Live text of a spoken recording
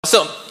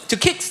So, to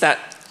kickstart,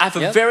 I have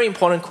a very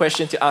important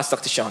question to ask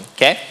Dr. Sean.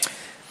 Okay.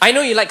 I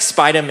know you like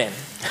Spider-Man.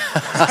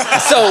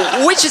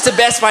 So, which is the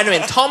best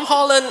Spider-Man? Tom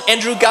Holland,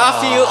 Andrew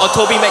Garfield, or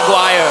Tobey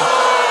Maguire?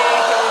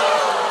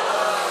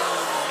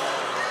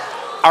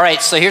 All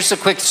right, so here's a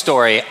quick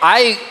story.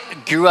 I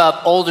grew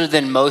up older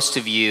than most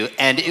of you,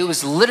 and it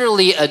was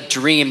literally a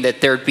dream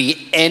that there'd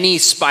be any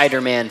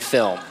Spider-Man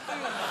film.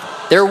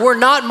 There were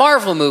not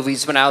Marvel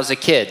movies when I was a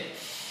kid.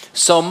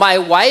 So my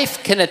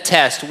wife can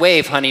attest,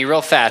 wave, honey,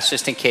 real fast,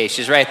 just in case.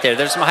 She's right there.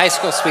 There's my high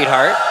school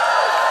sweetheart.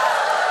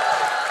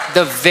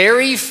 The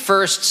very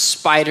first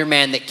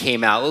Spider-Man that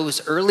came out, it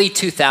was early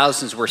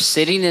 2000s, we're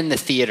sitting in the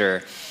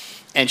theater,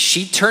 and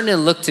she turned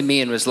and looked at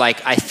me and was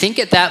like, I think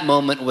at that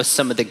moment was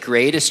some of the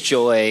greatest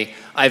joy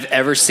I've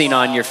ever seen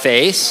on your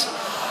face.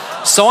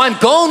 So I'm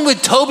going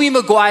with Tobey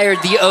Maguire,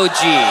 the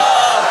OG.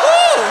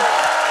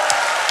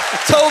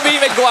 Tobey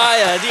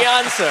Maguire, the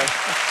answer.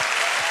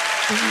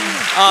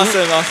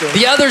 Awesome.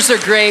 The others are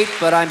great,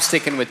 but I'm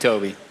sticking with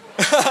Tobey.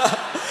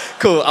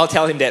 Cool, I'll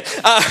tell him that.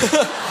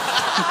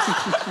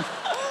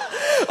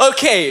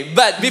 Okay,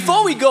 but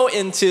before we go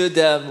into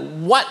the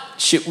what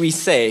should we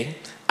say,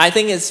 I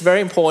think it's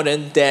very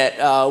important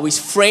that we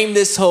frame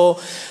this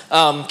whole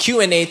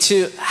Q&A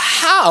to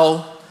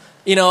how,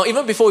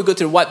 even before we go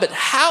to the what, but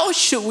how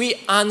should we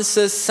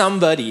answer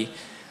somebody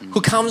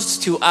who comes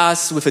to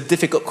us with a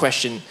difficult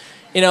question?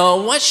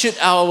 What should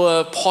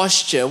our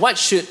posture, what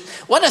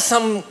are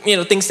some,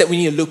 things that we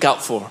need to look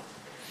out for?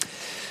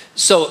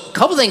 So a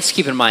couple things to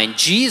keep in mind.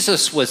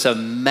 Jesus was a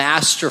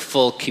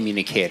masterful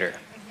communicator,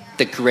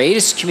 the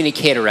greatest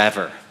communicator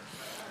ever.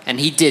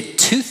 And he did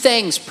two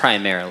things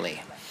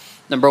primarily.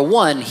 Number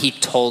one, he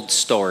told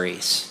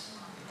stories.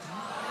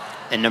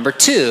 And number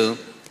two,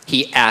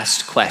 he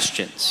asked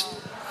questions.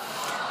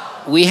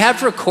 We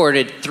have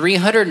recorded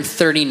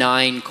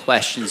 339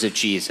 questions of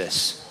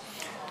Jesus.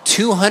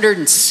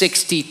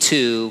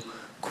 262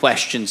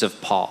 questions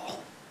of Paul.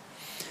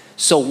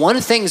 So one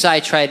of the things I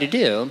try to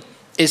do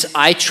is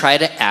I try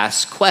to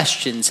ask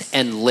questions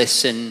and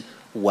listen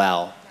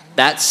well.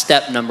 That's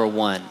step number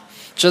one.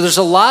 So there's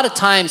a lot of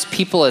times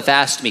people have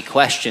asked me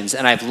questions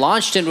and I've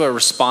launched into a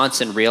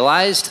response and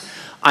realized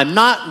I'm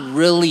not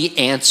really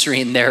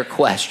answering their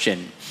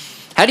question.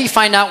 How do you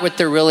find out what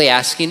they're really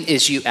asking?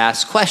 Is you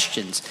ask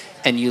questions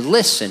and you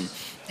listen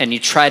and you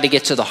try to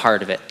get to the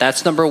heart of it.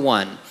 That's number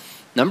one.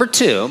 Number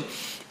two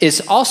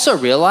is also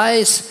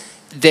realize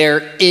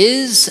there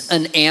is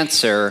an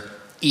answer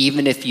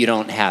even if you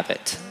don't have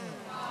it.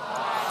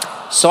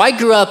 So I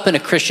grew up in a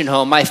Christian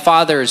home. My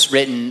father has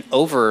written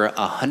over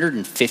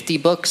 150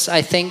 books,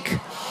 I think.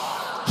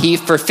 He,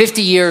 for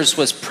 50 years,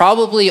 was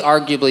probably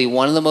arguably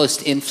one of the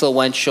most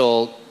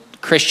influential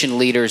Christian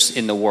leaders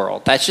in the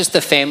world. That's just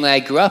the family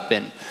I grew up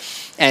in.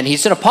 And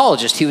he's an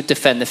apologist. He would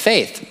defend the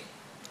faith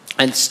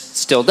and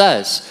still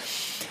does.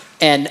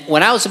 And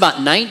when I was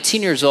about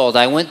 19 years old,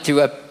 I went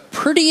through a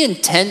pretty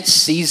intense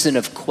season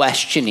of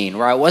questioning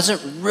where I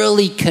wasn't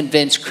really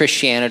convinced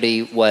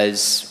Christianity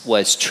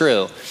was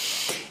true.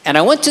 And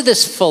I went to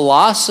this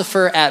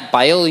philosopher at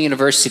Biola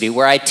University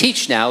where I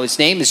teach now. His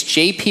name is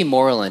J.P.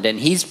 Moreland, and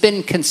he's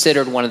been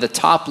considered one of the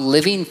top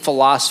living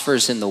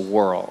philosophers in the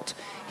world.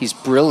 He's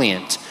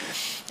brilliant.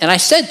 And I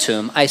said to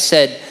him,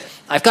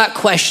 I've got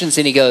questions.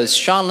 And he goes,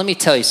 Sean, let me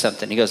tell you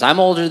something. He goes, I'm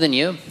older than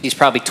you. He's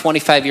probably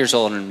 25 years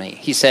older than me.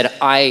 He said,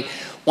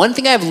 one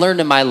thing I've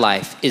learned in my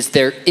life is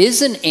there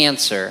is an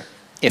answer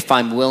if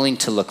I'm willing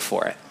to look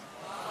for it.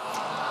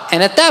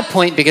 And at that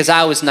point, because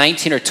I was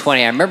 19 or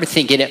 20, I remember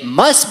thinking it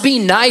must be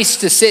nice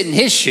to sit in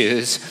his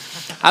shoes.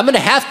 I'm going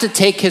to have to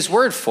take his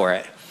word for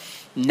it.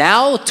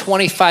 Now,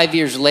 25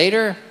 years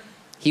later,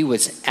 he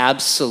was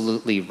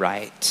absolutely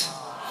right.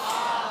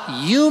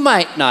 You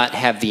might not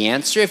have the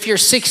answer if you're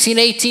 16,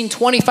 18,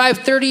 25,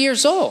 30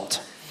 years old.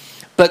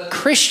 But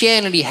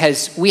Christianity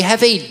we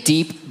have a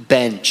deep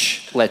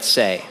bench, let's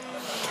say.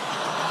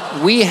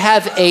 We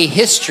have a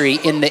history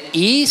in the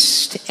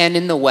East and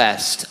in the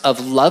West of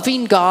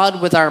loving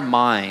God with our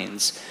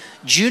minds.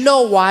 Do you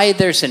know why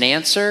there's an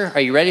answer?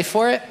 Are you ready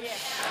for it? Yeah.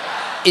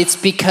 It's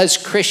because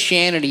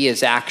Christianity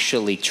is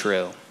actually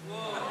true.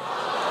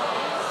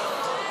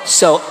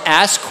 So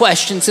ask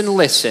questions and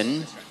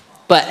listen,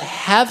 but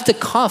have the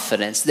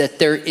confidence that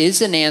there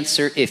is an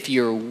answer if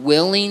you're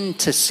willing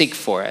to seek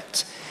for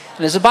it.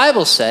 And as the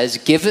Bible says,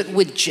 give it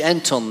with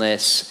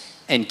gentleness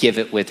and give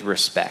it with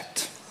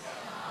respect.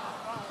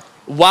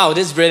 Wow,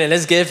 this is brilliant.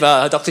 Let's give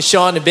Dr.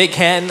 Sean a big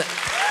hand.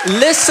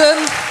 Listen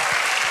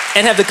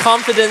and have the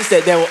confidence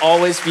that there will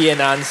always be an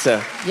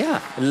answer.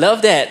 Yeah.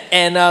 Love that.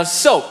 And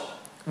so,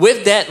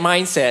 with that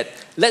mindset,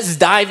 let's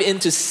dive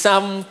into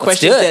some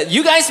questions that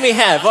you guys may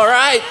have, all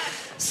right?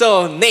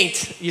 So,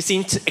 Nate, you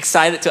seem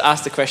excited to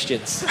ask the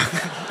questions.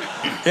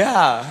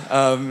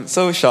 Yeah.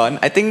 So, Sean,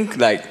 I think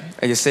like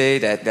you say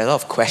that there are a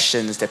lot of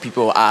questions that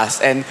people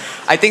ask. And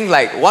I think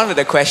like one of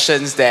the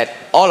questions that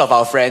all of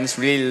our friends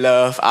really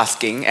love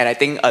asking, and I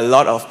think a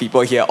lot of people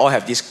here all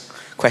have these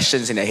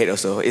questions in their head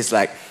also, is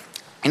like,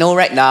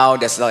 right now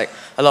there's like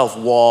a lot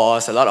of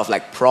wars, a lot of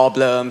like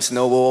problems,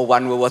 World War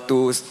I, World War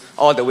II,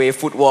 all the way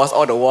food wars,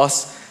 all the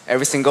wars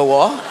every single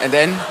war. And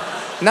then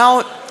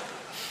now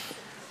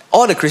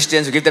all the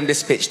Christians will give them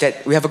this pitch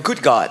that we have a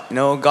good God,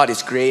 God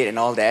is great and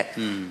all that.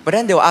 But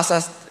then they'll ask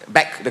us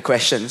back the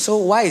question, so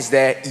why is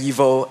there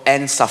evil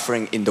and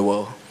suffering in the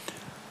world?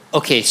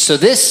 Okay, so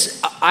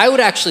I would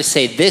actually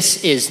say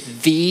this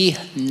is the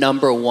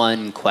number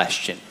one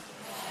question.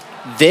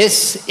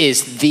 This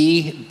is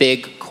the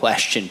big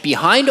question.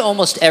 Behind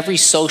almost every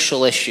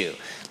social issue,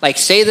 like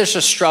say there's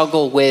a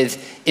struggle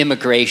with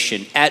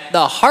immigration, at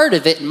the heart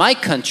of it in my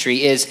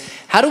country is,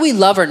 how do we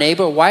love our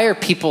neighbor? Why are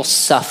people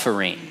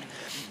suffering?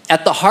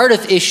 At the heart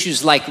of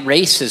issues like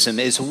racism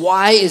is,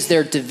 why is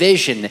there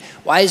division?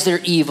 Why is there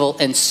evil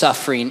and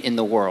suffering in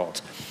the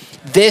world?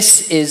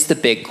 This is the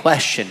big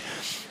question.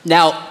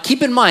 Now,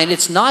 keep in mind,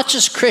 it's not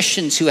just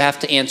Christians who have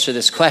to answer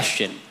this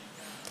question.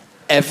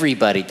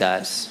 Everybody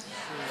does.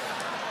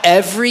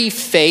 Every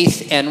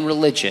faith and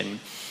religion,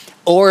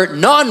 or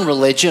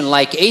non-religion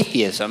like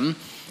atheism,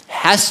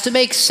 has to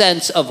make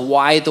sense of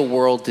why the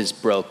world is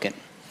broken.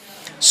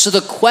 So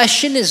the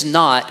question is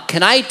not,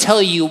 can I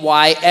tell you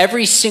why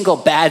every single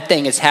bad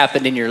thing has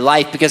happened in your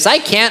life? Because I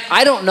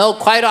don't know,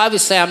 quite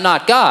obviously I'm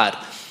not God.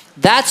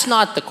 That's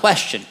not the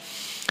question.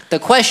 The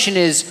question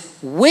is,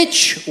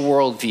 which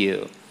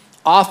worldview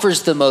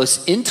offers the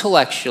most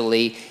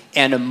intellectually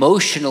and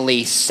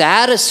emotionally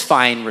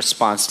satisfying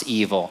response to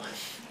evil?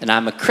 And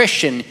I'm a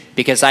Christian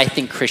because I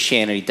think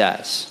Christianity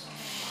does.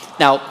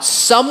 Now,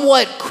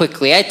 somewhat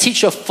quickly, I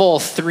teach a full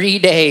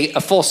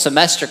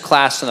semester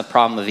class on the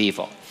problem of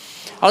evil.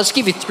 I'll just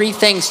give you 3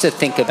 things to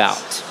think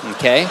about,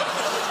 okay?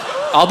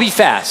 I'll be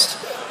fast.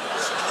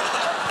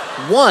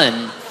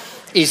 1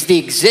 is the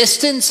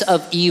existence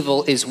of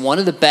evil is one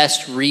of the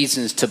best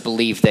reasons to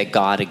believe that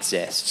God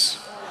exists.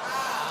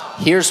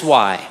 Here's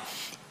why.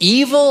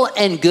 Evil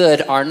and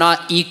good are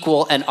not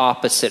equal and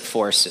opposite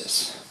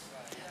forces.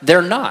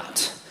 They're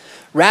not.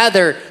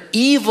 Rather,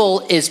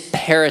 evil is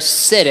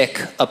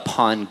parasitic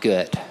upon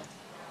good.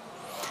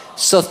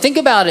 So think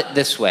about it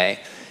this way.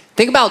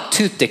 Think about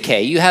tooth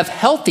decay. You have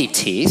healthy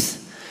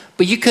teeth,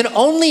 but you can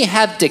only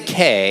have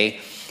decay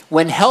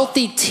when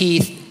healthy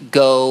teeth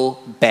go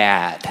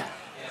bad.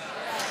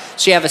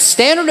 So you have a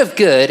standard of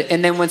good,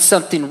 and then when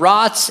something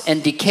rots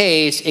and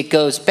decays, it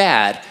goes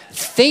bad.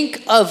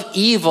 Think of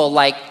evil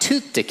like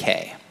tooth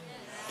decay.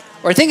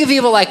 Or think of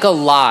evil like a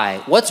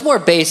lie. What's more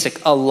basic,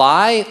 a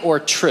lie or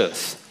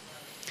truth?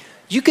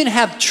 You can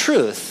have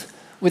truth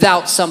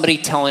without somebody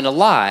telling a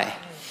lie.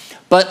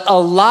 But a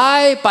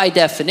lie, by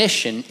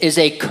definition, is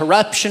a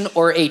corruption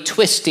or a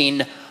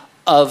twisting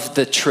of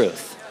the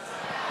truth.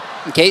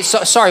 Okay,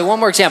 so sorry, one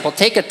more example.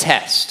 Take a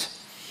test.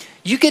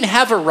 You can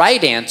have a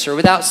right answer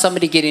without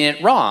somebody getting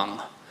it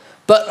wrong.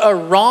 But a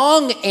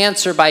wrong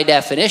answer, by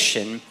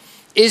definition,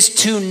 is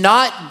to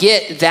not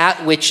get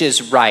that which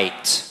is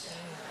right.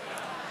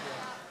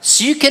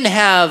 So you can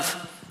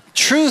have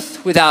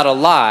truth without a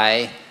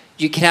lie.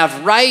 You can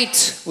have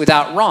right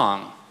without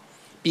wrong.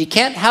 You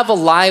can't have a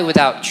lie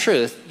without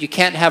truth. You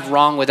can't have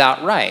wrong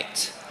without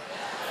right.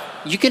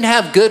 You can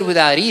have good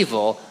without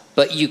evil,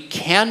 but you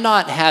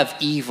cannot have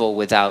evil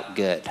without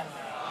good.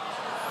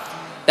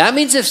 That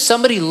means if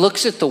somebody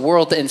looks at the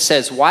world and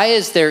says, why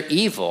is there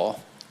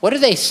evil? What are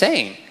they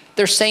saying?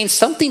 They're saying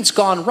something's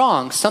gone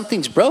wrong,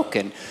 something's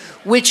broken,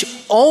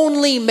 which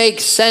only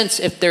makes sense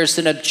if there's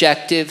an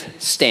objective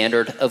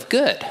standard of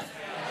good.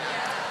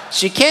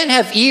 So you can't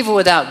have evil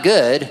without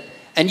good,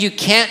 and you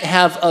can't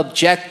have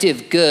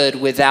objective good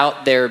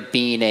without there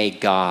being a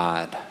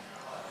God.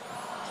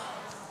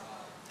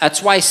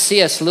 That's why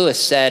C.S. Lewis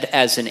said,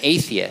 as an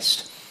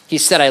atheist, he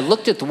said, I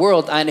looked at the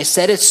world and I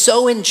said, it's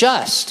so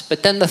unjust.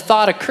 But then the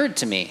thought occurred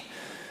to me,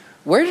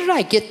 where did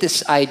I get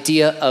this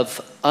idea of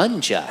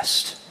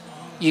unjust?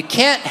 You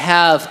can't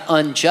have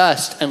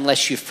unjust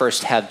unless you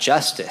first have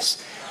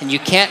justice. And you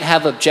can't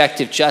have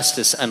objective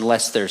justice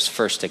unless there's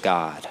first a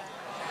God.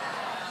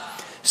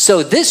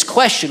 So this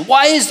question,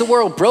 why is the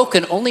world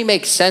broken, only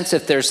makes sense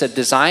if there's a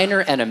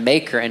designer and a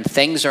maker and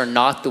things are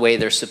not the way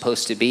they're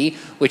supposed to be,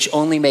 which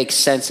only makes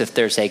sense if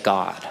there's a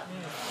God.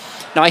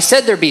 Now, I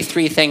said there'd be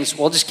 3 things.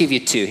 We'll just give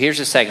you 2. Here's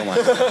the second one.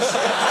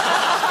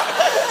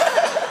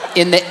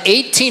 In the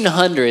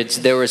 1800s,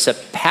 there was a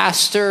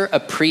pastor, a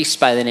priest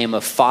by the name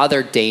of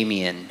Father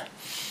Damien.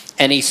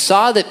 And he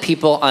saw that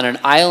people on an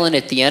island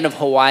at the end of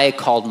Hawaii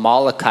called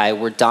Molokai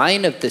were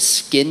dying of the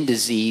skin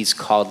disease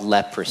called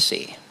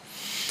leprosy.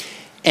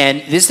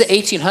 And this is the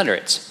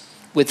 1800s.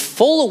 With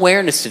full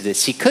awareness of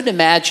this, he couldn't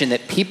imagine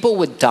that people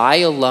would die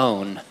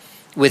alone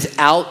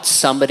without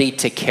somebody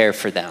to care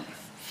for them.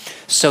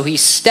 So he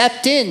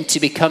stepped in to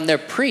become their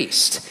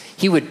priest.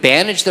 He would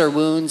bandage their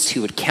wounds. He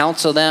would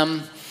counsel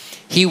them.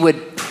 He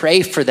would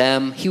pray for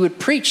them. He would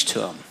preach to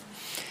them.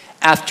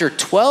 After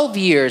 12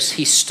 years,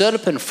 he stood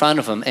up in front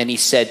of them and he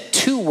said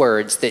 2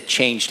 words that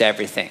changed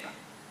everything.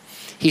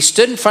 He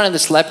stood in front of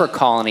this leper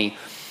colony,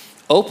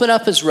 opened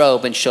up his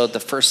robe and showed the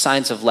first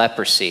signs of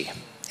leprosy.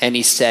 And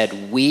he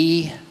said,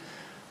 we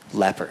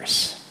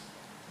lepers.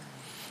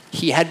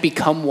 He had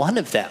become one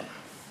of them.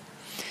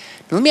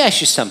 Now, let me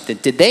ask you something.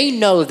 Did they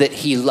know that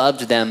he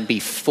loved them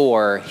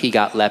before he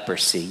got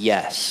leprosy?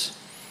 Yes.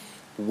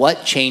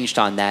 what changed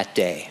on that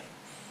day?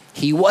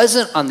 He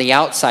wasn't on the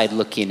outside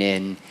looking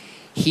in.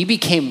 He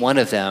became one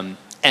of them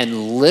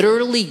and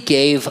literally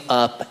gave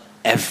up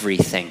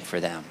everything for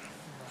them.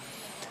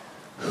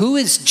 Who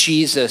is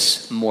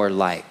Jesus more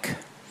like?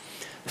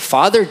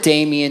 Father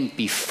Damien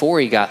before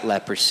he got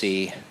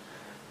leprosy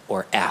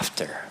or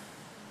after?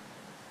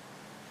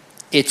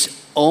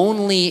 It's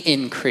only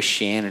in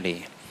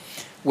Christianity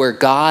where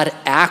God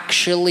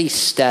actually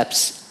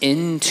steps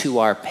into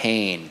our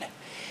pain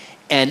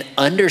and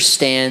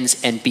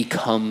understands and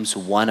becomes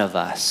one of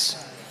us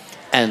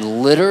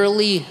and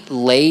literally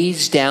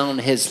lays down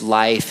his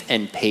life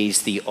and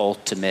pays the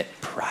ultimate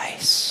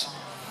price.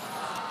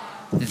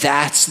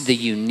 That's the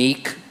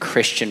unique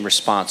Christian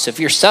response. If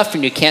you're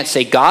suffering, you can't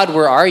say, God,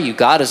 where are you?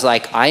 God is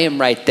like, I am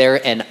right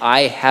there and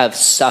I have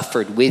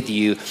suffered with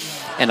you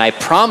and I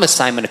promise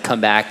I'm going to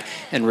come back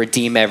and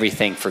redeem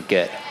everything for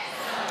good.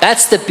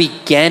 That's the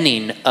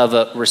beginning of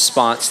a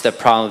response to the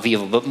problem of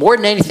evil. But more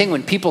than anything,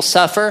 when people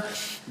suffer,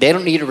 they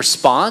don't need a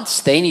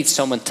response. They need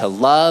someone to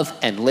love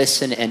and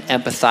listen and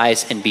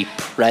empathize and be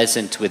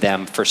present with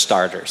them for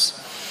starters.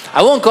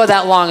 I won't go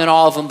that long on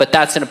all of them, but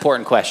that's an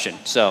important question.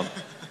 So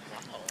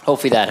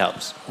hopefully that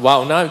helps.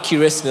 Wow, now I'm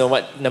curious to know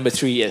what number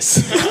 3 is.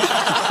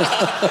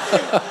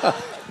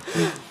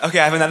 Okay,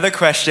 I have another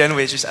question,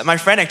 which is my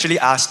friend actually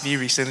asked me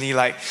recently,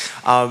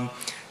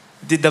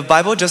 did the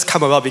Bible just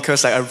come about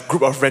because like a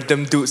group of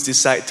random dudes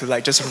decide to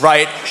like just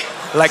write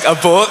like a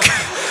book?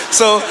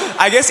 So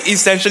I guess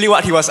essentially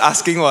what he was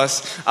asking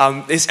was,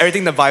 is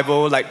everything in the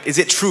Bible, like, is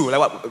it true?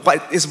 Like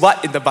what is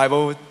what in the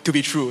Bible to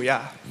be true?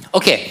 Yeah.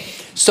 Okay,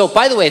 so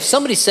by the way, if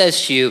somebody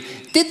says to you,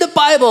 did the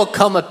Bible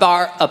come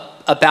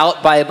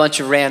about by a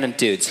bunch of random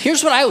dudes?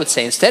 Here's what I would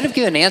say. Instead of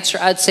giving an answer,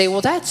 I'd say,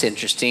 well, that's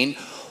interesting.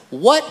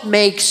 What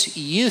makes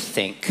you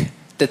think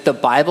that the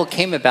Bible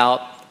came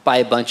about by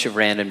a bunch of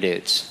random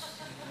dudes?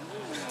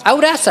 I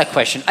would ask that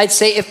question. I'd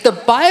say, if the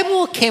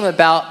Bible came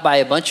about by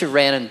a bunch of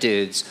random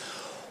dudes,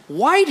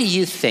 why do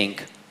you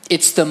think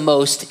it's the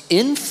most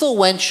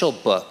influential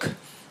book?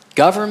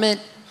 Government,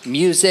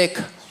 music,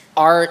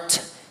 art,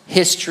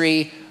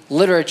 history,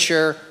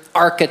 literature,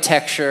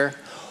 architecture.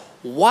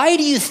 Why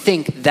do you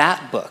think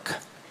that book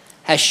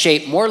has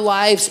shaped more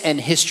lives and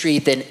history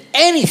than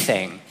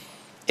anything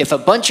if a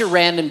bunch of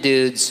random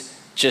dudes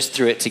just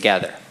threw it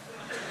together?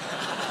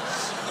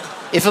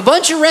 If a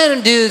bunch of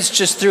random dudes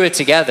just threw it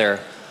together,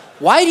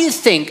 why do you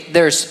think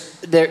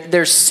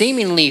there's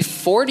seemingly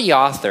 40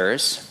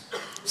 authors,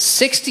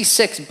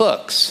 66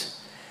 books,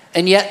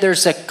 and yet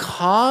there's a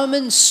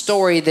common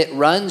story that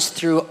runs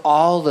through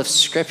all of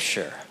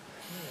Scripture?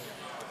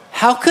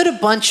 How could a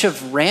bunch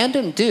of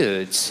random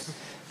dudes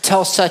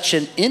tell such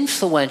an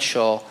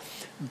influential,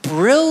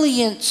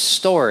 brilliant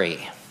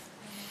story?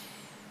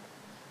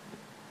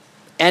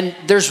 And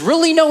there's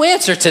really no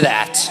answer to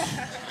that.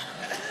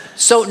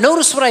 So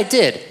notice what I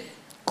did.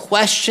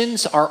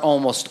 Questions are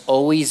almost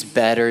always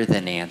better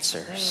than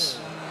answers.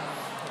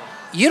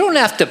 You don't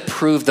have to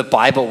prove the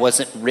Bible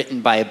wasn't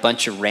written by a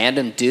bunch of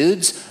random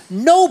dudes.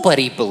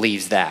 Nobody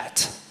believes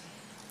that.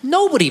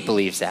 Nobody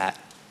believes that.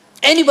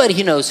 Anybody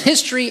who knows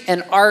history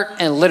and art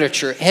and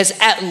literature has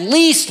at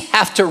least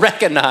have to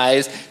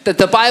recognize that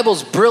the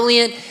Bible's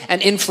brilliant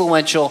and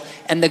influential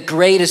and the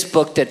greatest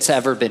book that's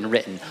ever been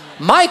written.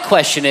 My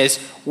question is,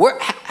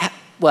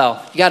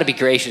 well, you got to be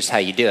gracious how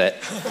you do it.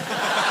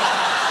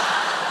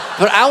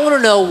 But I want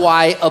to know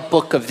why a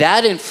book of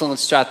that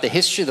influence throughout the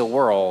history of the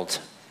world,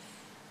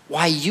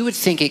 why you would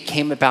think it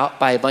came about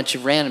by a bunch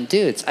of random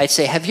dudes. I'd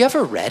say, have you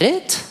ever read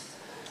it?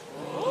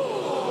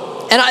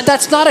 And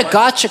that's not a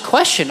gotcha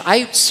question.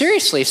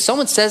 Seriously, if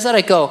someone says that,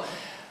 I go,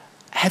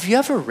 have you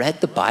ever read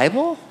the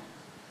Bible?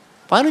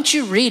 Why don't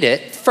you read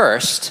it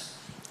first,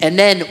 and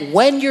then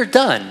when you're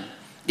done,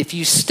 if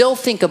you still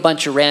think a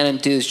bunch of random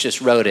dudes just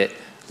wrote it,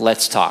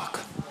 let's talk.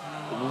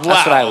 Wow.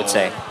 That's what I would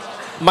say.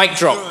 Mic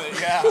drop.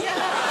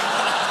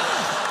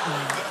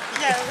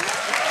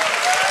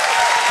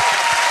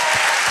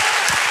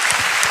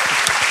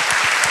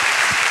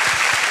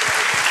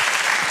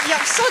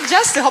 Yeah, so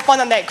just to hop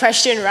on that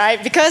question,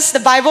 right? Because the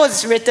Bible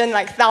is written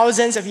like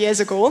thousands of years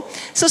ago.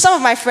 So some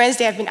of my friends,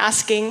 they have been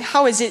asking,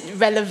 how is it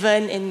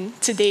relevant in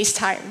today's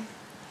time?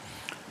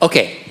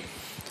 Okay,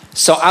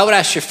 so I would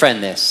ask your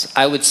friend this.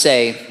 I would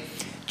say,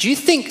 do you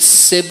think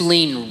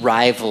sibling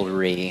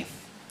rivalry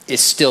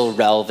is still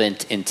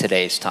relevant in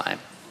today's time?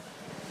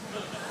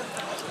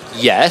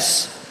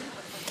 Yes.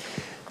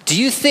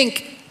 Do you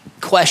think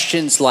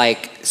questions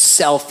like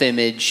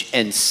self-image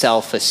and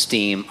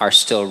self-esteem are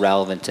still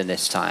relevant in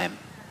this time?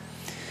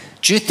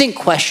 Do you think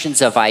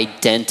questions of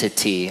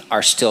identity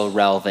are still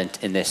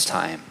relevant in this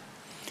time?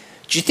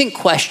 Do you think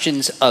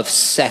questions of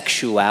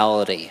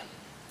sexuality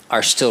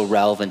are still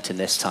relevant in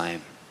this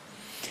time?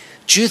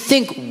 Do you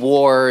think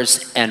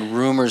wars and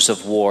rumors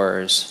of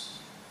wars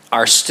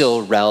are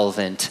still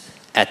relevant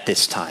at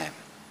this time?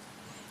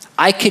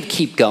 I could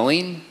keep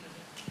going,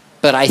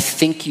 but I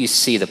think you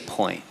see the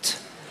point.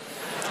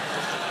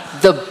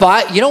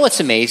 You know what's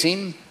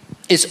amazing?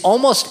 Is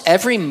almost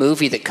every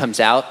movie that comes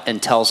out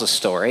and tells a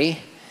story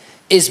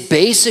is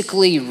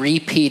basically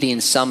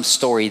repeating some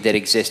story that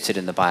existed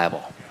in the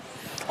Bible.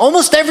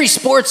 Almost every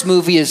sports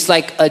movie is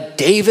like a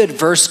David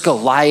versus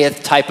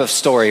Goliath type of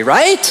story,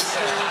 right?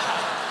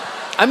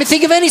 I mean,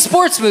 think of any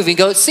sports movie and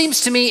go, it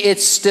seems to me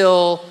it's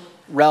still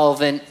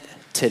relevant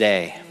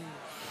today.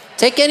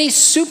 Take any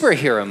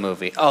superhero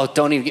movie. Oh,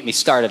 don't even get me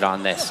started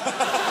on this.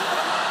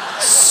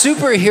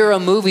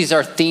 Superhero movies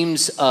are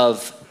themes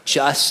of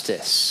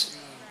justice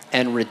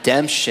and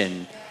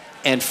redemption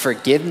and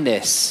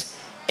forgiveness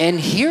and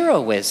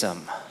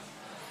heroism.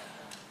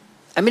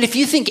 I mean, if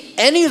you think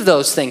any of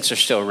those things are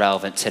still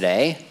relevant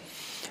today,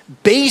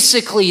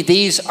 basically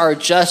these are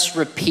just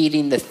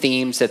repeating the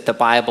themes that the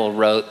Bible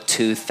wrote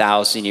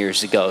 2,000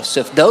 years ago.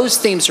 So if those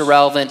themes are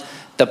relevant,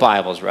 the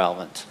Bible's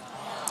relevant.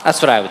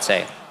 That's what I would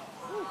say.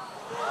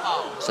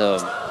 So,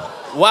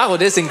 wow,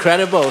 this is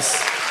incredible.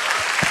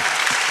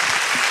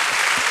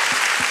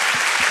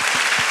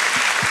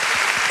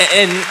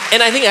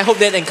 And I think, I hope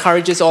that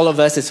encourages all of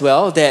us as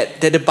well,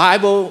 that the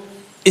Bible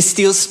is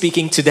still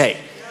speaking today.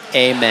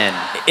 Amen.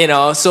 You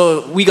know,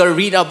 so we got to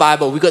read our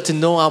Bible. We got to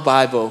know our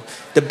Bible.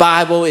 The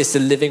Bible is the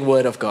living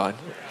word of God.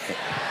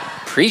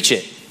 Preach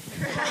it.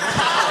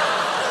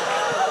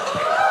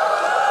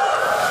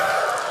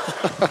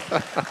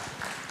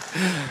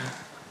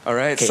 All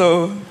right, Okay.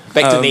 so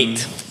Back to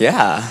Nate.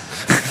 Yeah.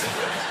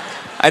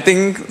 I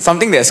think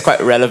something that's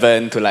quite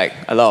relevant to like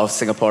a lot of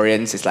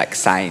Singaporeans is like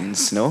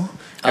science, no?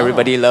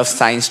 Everybody loves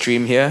science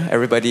stream here.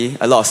 Everybody,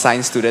 a lot of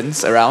science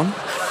students around.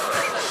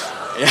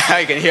 Yeah,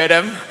 you can hear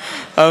them.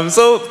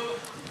 So,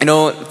 you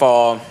know,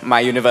 for my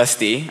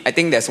university, I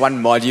think there's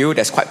one module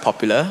that's quite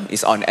popular.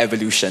 It's on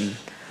evolution.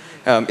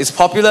 It's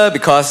popular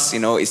because, you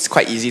know, it's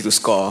quite easy to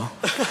score.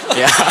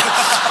 Yeah.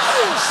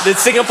 The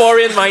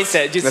Singaporean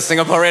mindset. Just The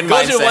Singaporean go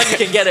mindset. to one you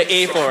can get an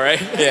A for, right?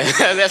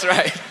 Yeah, that's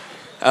right.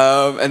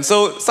 And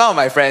so some of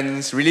my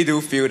friends really do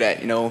feel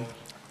that, you know,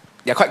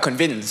 they're quite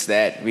convinced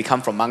that we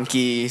come from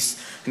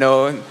monkeys. You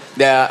know,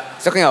 they're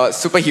talking about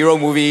superhero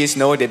movies. You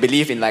know, they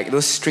believe in like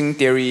those string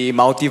theory,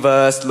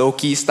 multiverse,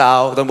 Loki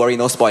style. Don't worry,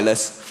 no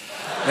spoilers.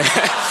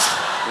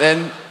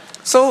 Then,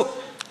 so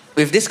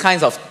with these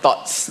kinds of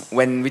thoughts,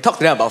 when we talk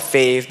to them about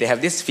faith, they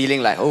have this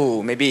feeling like,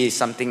 oh, maybe it's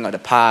something of the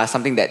past,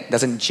 something that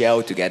doesn't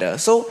gel together.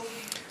 So,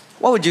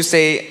 what would you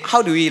say?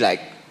 How do we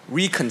like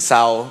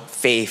reconcile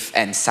faith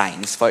and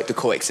science for it to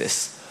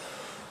coexist?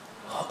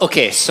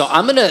 Okay, so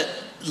I'm going to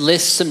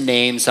list some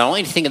names. I want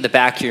you to think in the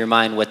back of your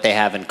mind what they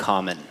have in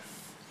common.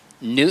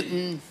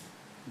 Newton,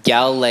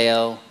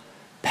 Galileo,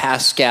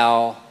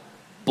 Pascal,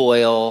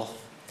 Boyle,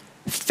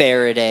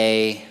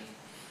 Faraday.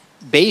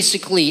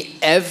 Basically,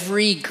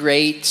 every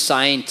great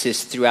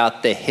scientist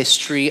throughout the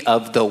history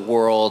of the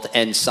world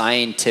and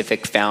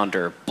scientific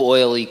founder.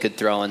 Boyle you could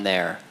throw in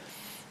there.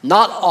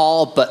 Not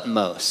all, but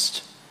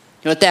most.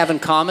 You know what they have in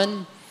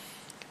common?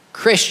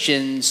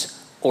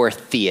 Christians or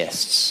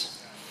theists.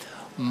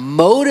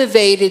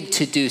 Motivated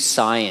to do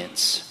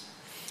science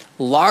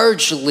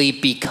largely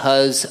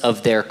because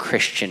of their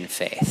Christian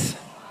faith.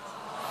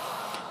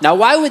 Now,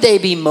 why would they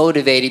be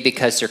motivated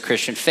because of their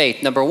Christian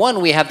faith? Number one,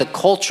 we have the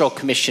cultural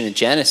commission in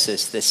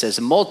Genesis that says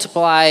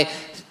multiply,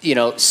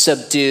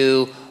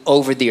 subdue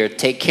over the earth,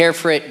 take care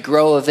for it,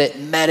 grow of it,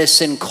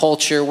 medicine,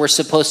 culture. We're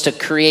supposed to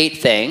create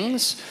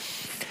things.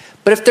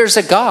 But if there's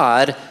a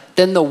God,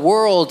 then the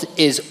world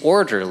is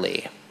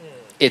orderly.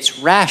 It's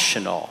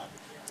rational.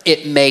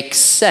 It makes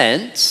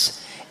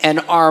sense,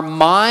 and our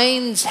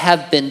minds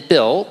have been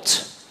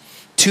built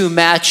to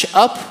match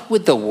up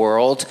with the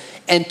world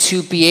and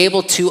to be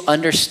able to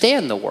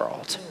understand the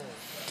world.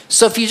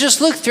 So if you just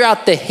look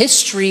throughout the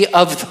history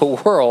of the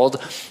world,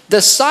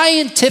 the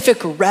scientific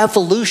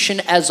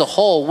revolution as a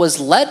whole was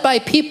led by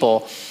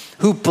people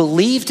who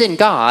believed in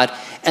God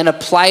and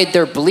applied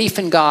their belief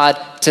in God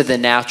to the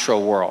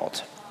natural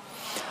world.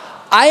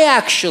 I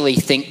actually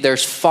think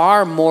there's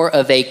far more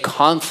of a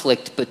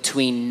conflict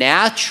between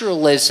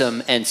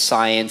naturalism and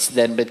science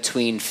than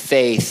between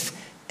faith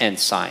and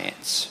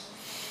science.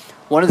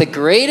 One of the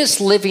greatest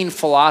living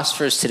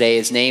philosophers today,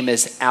 his name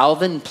is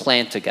Alvin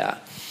Plantinga.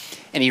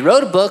 And he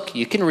wrote a book,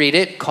 you can read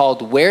it,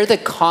 called Where the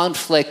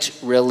Conflict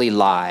Really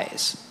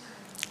Lies.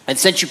 And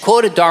since you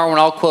quoted Darwin,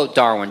 I'll quote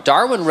Darwin.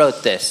 Darwin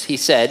wrote this. He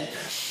said,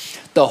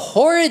 "The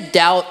horrid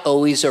doubt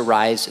always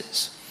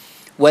arises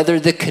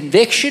whether the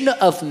conviction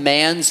of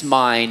man's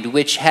mind,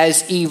 which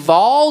has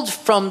evolved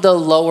from the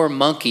lower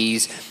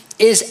monkeys,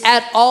 is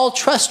at all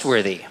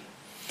trustworthy.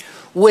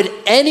 Would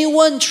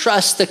anyone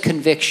trust the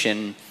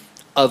conviction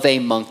of a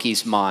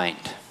monkey's mind?"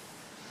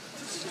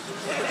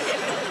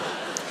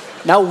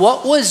 Now,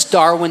 what was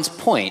Darwin's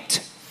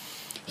point?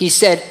 He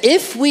said,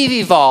 if we've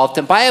evolved,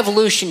 and by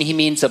evolution he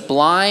means a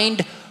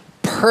blind,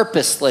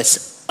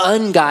 purposeless,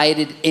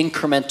 unguided,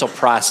 incremental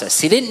process.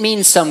 He didn't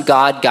mean some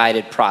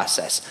God-guided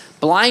process.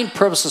 Blind,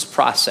 purposeless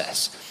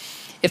process.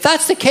 If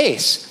that's the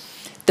case,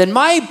 then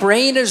my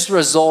brain is the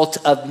result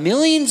of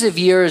millions of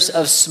years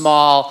of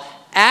small,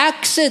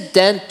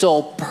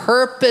 accidental,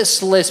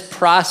 purposeless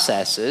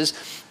processes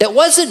that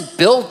wasn't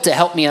built to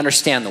help me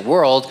understand the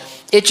world.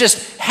 It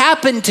just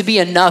happened to be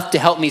enough to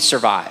help me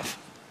survive.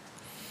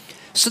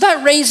 So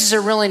that raises a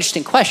real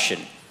interesting question.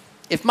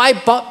 If my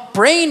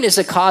brain is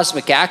a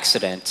cosmic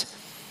accident,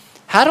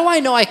 how do I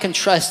know I can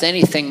trust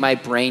anything my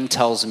brain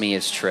tells me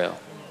is true?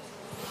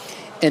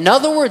 In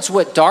other words,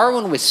 what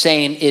Darwin was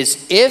saying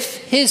is if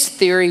his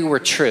theory were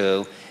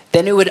true,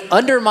 then it would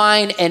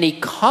undermine any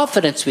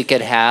confidence we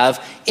could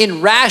have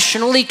in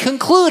rationally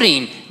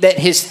concluding that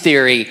his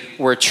theory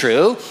were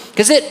true,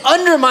 because it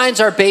undermines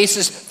our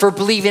basis for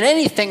believing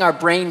anything our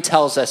brain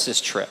tells us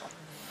is true.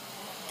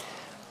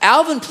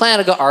 Alvin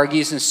Plantinga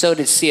argues, and so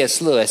did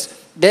C.S. Lewis,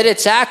 that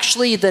it's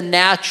actually the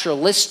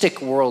naturalistic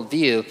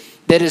worldview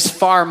that is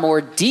far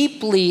more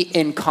deeply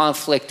in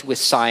conflict with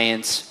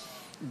science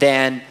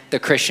than the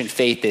Christian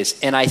faith is.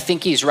 And I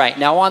think he's right.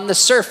 Now, on the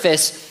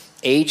surface,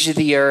 age of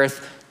the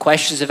earth,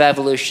 questions of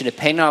evolution,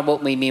 depending on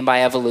what we mean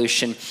by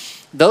evolution,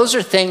 those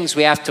are things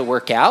we have to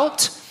work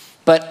out.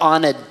 But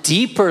on a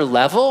deeper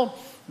level,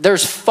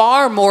 there's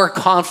far more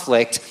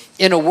conflict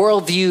in a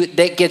worldview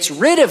that gets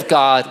rid of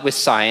God with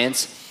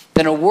science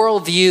than a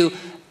worldview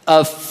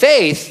of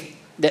faith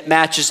that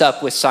matches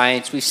up with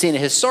science. We've seen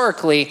it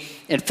historically,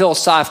 and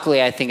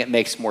philosophically, I think it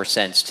makes more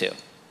sense too.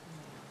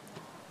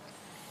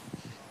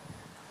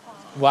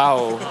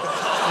 Wow.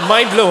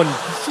 Mind blown.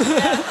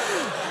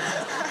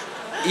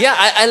 Yeah,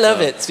 I love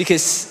it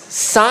because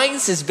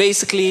science is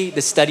basically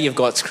the study of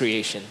God's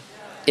creation.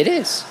 It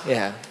is.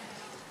 Yeah.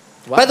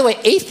 Wow. By the way,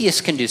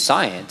 atheists can do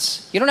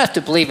science. You don't have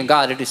to believe in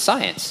God to do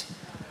science.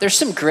 There's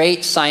some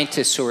great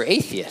scientists who are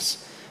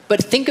atheists.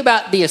 But think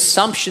about the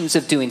assumptions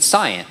of doing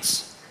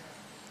science.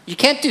 You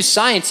can't do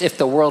science if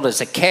the world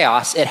is a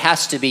chaos. It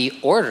has to be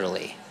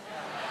orderly.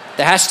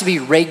 There has to be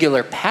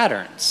regular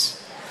patterns.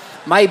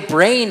 My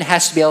brain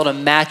has to be able to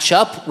match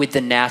up with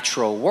the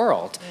natural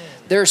world.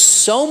 There's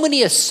so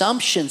many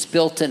assumptions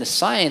built into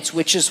science,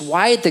 which is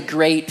why the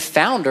great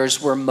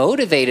founders were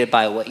motivated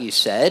by what you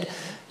said.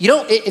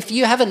 If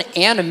you have an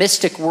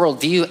animistic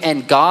worldview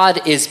and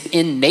God is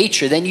in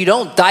nature, then you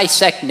don't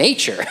dissect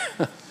nature.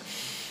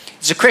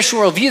 It's a Christian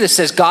worldview that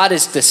says God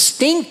is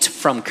distinct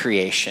from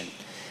creation.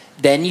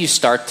 Then you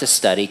start to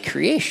study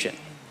creation.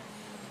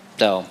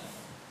 So,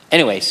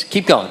 anyways,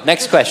 keep going.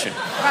 Next question.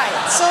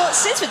 Right. So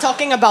since we're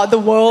talking about the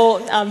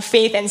world,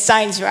 faith and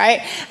science,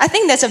 right? I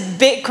think there's a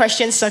big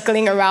question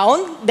circling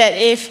around that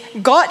if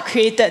God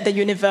created the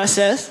universe,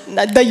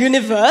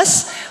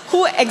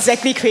 who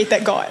exactly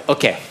created God?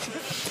 Okay.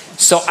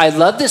 So I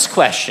love this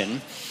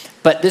question,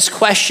 but this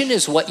question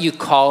is what you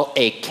call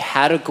a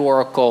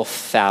categorical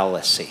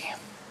fallacy.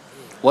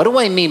 What do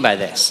I mean by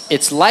this?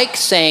 It's like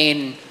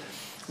saying,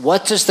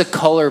 what does the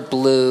color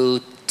blue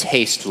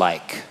taste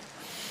like?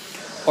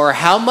 Or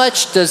how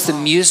much does the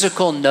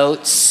musical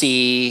note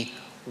C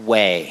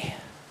weigh?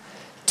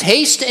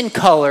 Taste and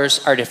colors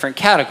are different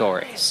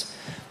categories.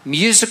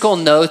 Musical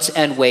notes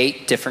and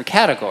weight, different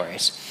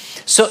categories.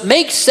 So it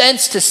makes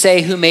sense to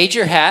say who made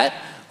your hat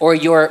or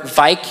your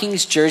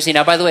Vikings jersey.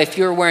 Now, by the way, if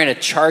you were wearing a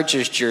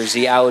Chargers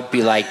jersey, I would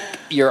be like,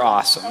 you're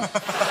awesome.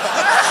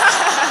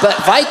 But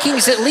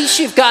Vikings, at least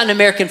you've got an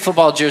American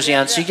football jersey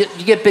on, so you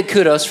get big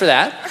kudos for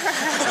that.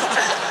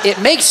 It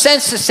makes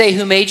sense to say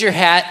who made your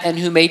hat and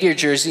who made your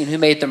jersey and who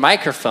made the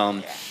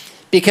microphone,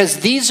 because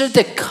these are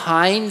the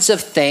kinds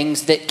of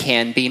things that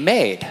can be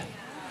made.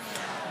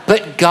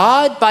 But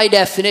God, by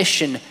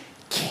definition,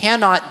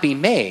 cannot be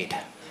made.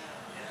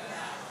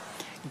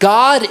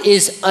 God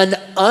is an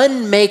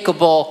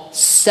unmakeable,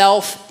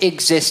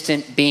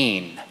 self-existent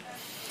being.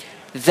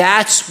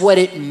 That's what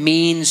it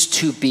means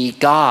to be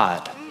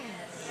God.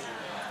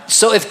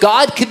 So if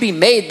God could be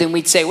made, then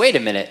we'd say, wait a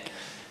minute,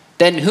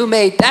 then who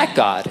made that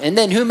God? And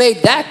then who made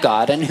that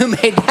God? And who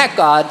made that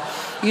God?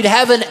 You'd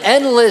have an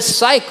endless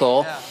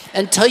cycle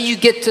until you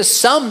get to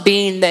some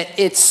being that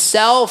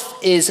itself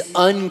is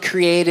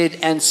uncreated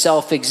and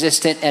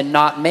self-existent and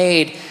not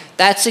made.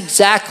 That's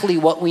exactly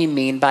what we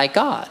mean by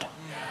God.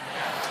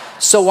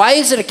 So why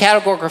is it a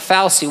categorical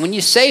fallacy? When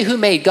you say who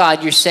made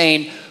God, you're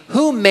saying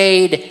who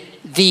made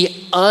the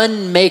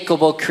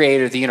unmakeable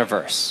creator of the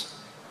universe?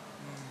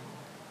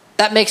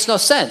 That makes no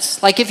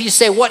sense. Like if you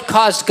say what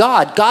caused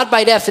God, God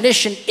by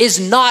definition is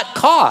not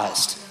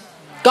caused.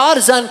 God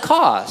is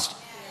uncaused.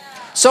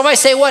 So if I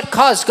say what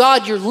caused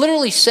God, you're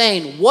literally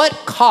saying what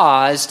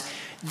caused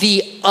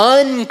the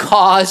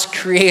uncaused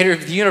creator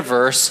of the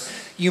universe.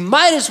 You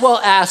might as well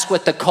ask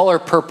what the color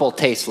purple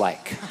tastes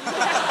like.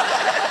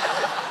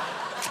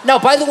 Now,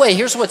 by the way,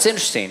 here's what's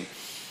interesting,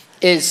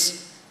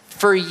 is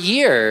for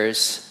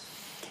years,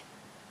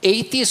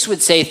 atheists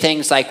would say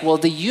things like, well,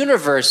 the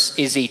universe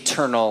is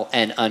eternal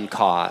and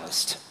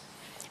uncaused.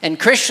 And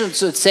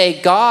Christians would say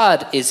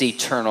God is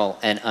eternal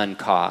and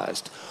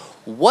uncaused.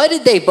 What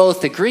did they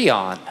both agree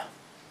on?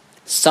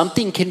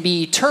 Something can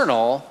be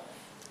eternal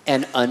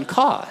and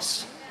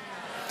uncaused.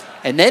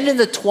 And then in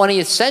the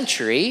 20th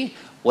century,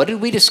 what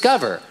did we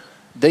discover?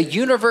 The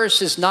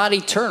universe is not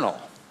eternal.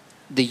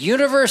 The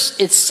universe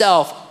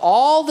itself,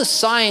 all the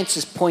science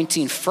is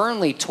pointing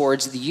firmly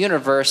towards the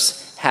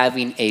universe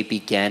having a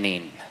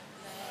beginning.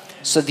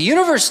 So the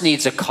universe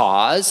needs a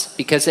cause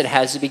because it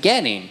has a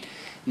beginning,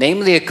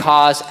 namely a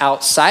cause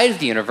outside of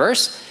the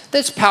universe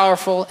that's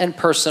powerful and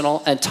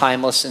personal and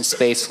timeless and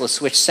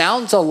spaceless, which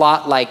sounds a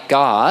lot like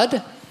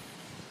God.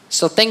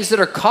 So things that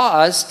are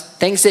caused,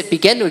 things that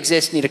begin to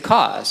exist need a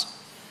cause.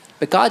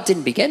 But God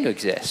didn't begin to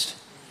exist.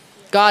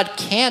 God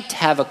can't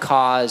have a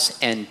cause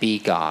and be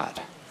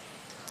God.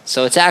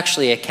 So it's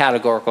actually a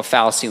categorical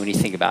fallacy when you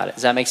think about it.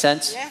 Does that make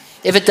sense? Yeah.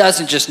 If it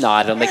doesn't, just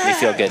nod. It'll make me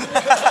feel good.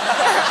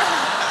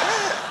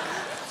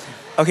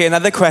 Okay,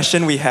 another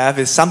question we have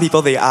is some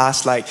people they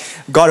ask like,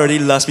 God already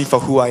loves me for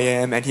who I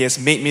am and He has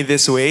made me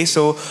this way.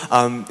 So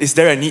is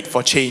there a need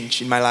for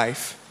change in my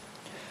life?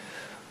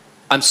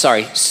 I'm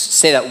sorry,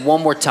 say that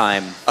one more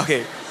time.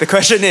 Okay, the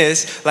question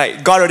is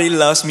like, God already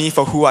loves me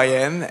for who I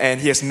am and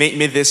He has made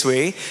me this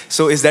way.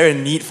 So is there a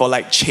need for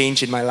like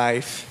change in my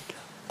life?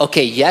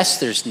 Okay, yes,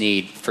 there's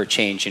need for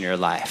change in your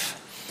life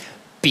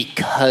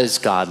because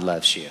God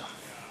loves you.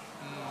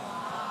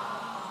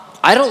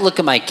 I don't look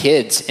at my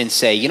kids and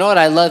say, you know what,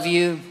 I love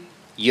you,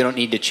 you don't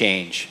need to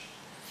change.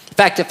 In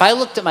fact, if I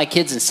looked at my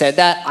kids and said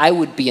that, I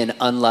would be an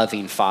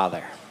unloving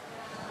father.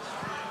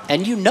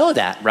 And you know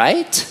that,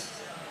 right?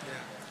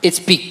 It's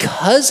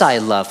because I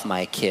love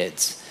my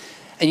kids.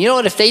 And you know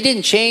what, if they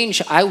didn't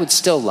change, I would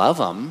still love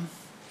them.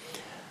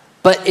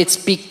 But it's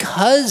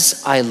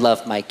because I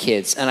love my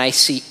kids and I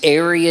see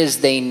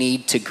areas they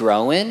need to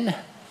grow in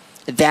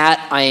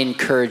that I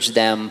encourage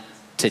them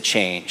to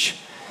change.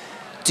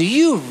 Do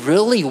you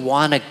really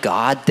want a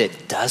God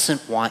that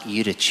doesn't want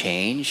you to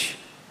change?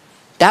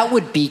 That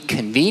would be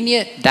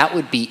convenient, that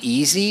would be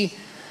easy,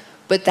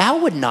 but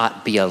that would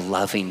not be a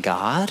loving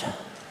God.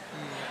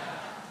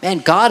 Man,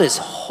 God is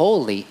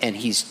holy and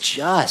He's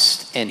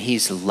just and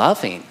He's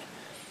loving.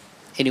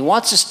 And He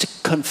wants us to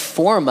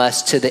conform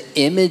us to the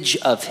image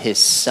of His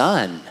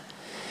Son.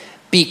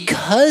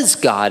 Because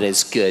God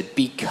is good,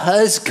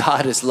 because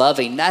God is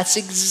loving, that's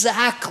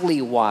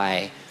exactly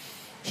why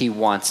He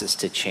wants us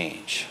to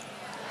change.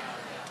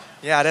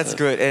 Yeah, that's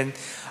good. And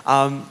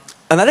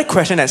another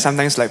question that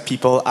sometimes like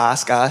people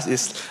ask us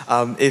is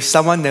if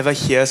someone never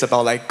hears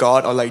about like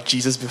God or like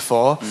Jesus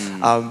before,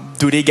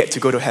 do they get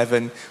to go to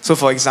heaven? So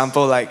for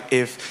example, like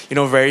if, you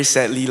know, very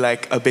sadly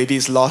like a baby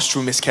is lost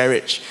through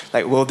miscarriage,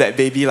 like will that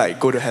baby like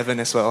go to heaven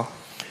as well?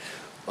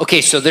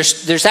 Okay, so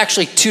there's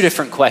actually two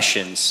different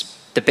questions.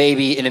 The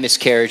baby in a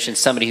miscarriage and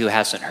somebody who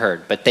hasn't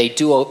heard, but they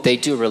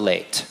do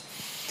relate.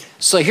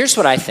 So here's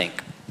what I think.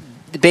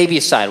 The baby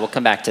aside, we'll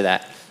come back to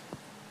that.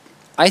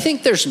 I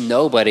think there's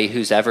nobody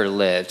who's ever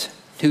lived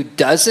who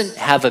doesn't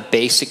have a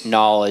basic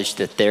knowledge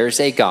that there's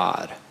a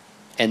God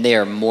and they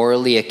are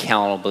morally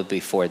accountable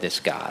before this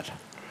God.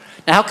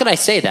 Now, how can I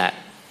say that?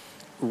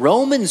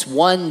 Romans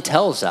 1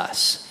 tells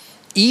us,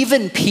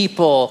 even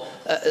people,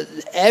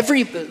 let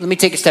me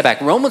take a step back.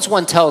 Romans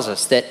 1 tells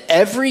us that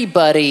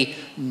everybody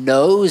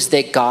knows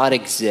that God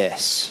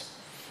exists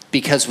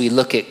because we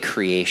look at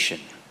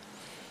creation,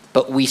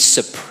 but we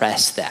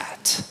suppress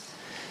that.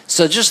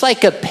 So just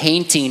like a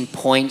painting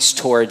points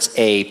towards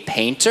a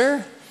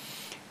painter,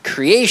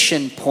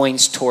 creation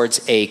points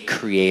towards a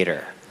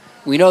creator.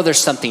 We know there's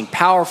something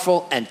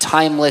powerful and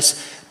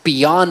timeless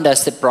beyond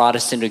us that brought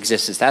us into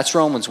existence. That's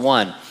Romans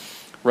 1.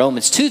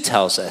 Romans 2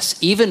 tells us,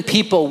 even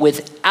people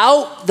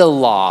without the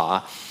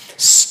law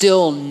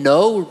still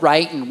know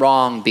right and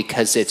wrong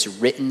because it's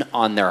written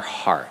on their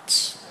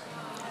hearts.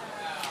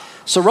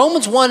 So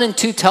Romans 1 and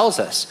 2 tells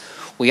us,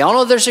 we all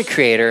know there's a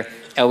creator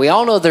and we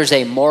all know there's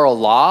a moral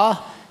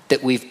law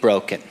that we've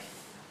broken.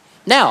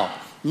 Now,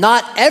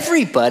 not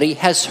everybody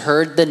has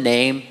heard the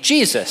name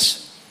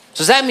Jesus. So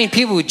does that mean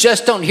people who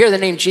just don't hear the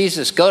name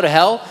Jesus go to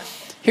hell?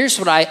 Here's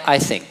what I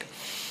think.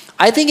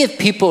 I think if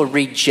people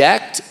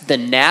reject the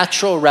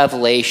natural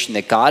revelation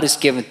that God has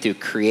given through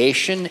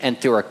creation and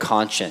through our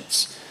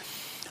conscience,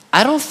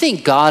 I don't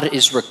think God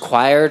is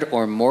required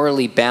or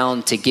morally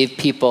bound to give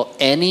people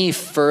any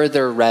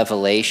further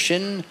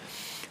revelation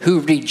who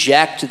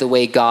reject the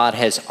way God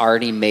has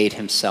already made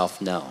Himself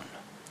known.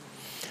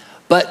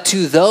 But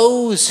to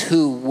those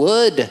who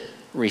would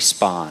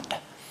respond,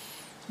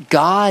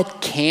 God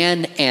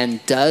can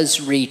and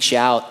does reach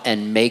out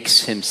and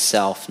makes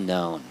Himself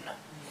known.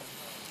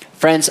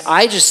 Friends,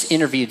 I just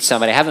interviewed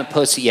somebody, I haven't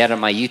posted yet on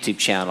my YouTube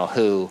channel,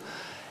 who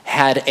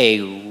had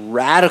a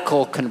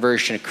radical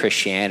conversion to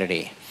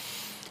Christianity.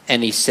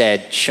 And he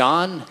said,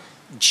 Sean,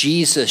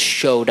 Jesus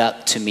showed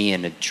up to me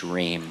in a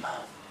dream.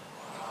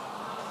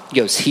 He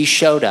goes, He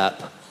showed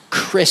up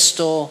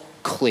crystal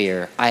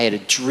clear. I had a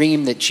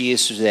dream that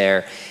Jesus was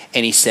there,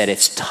 and He said,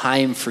 it's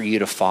time for you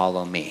to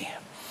follow me.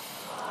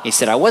 He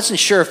said, I wasn't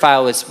sure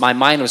if my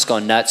mind was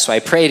going nuts, so I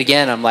prayed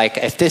again. I'm like,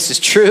 if this is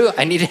true,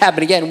 I need it to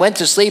happen again. Went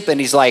to sleep, and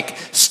He's like,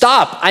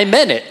 stop, I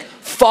meant it.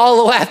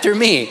 Follow after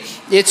me.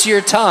 It's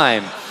your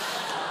time.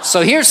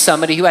 So here's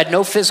somebody who had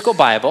no physical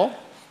Bible,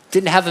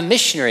 didn't have a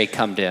missionary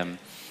come to him,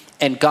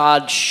 and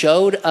God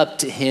showed up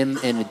to him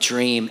in a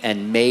dream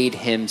and made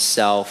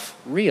Himself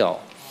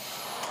real.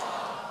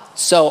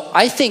 So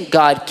I think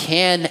God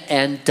can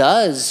and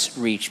does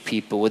reach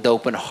people with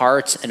open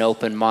hearts and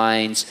open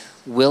minds,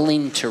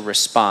 willing to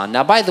respond.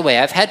 Now, by the way,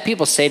 I've had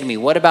people say to me,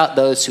 what about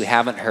those who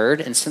haven't heard?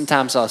 And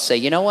sometimes I'll say,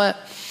 you know what?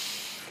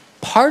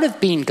 part of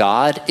being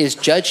God is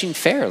judging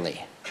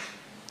fairly.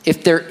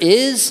 If there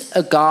is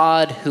a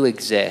God who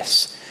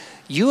exists,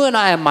 you and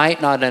I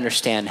might not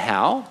understand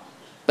how,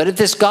 but if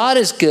this God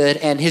is good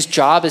and his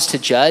job is to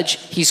judge,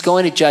 he's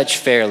going to judge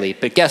fairly.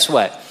 But guess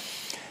what?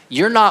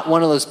 You're not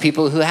one of those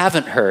people who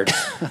haven't heard.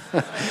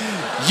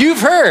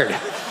 You've heard.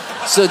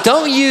 So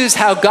don't use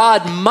how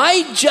God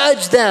might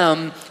judge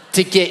them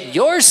to get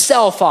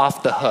yourself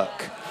off the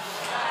hook.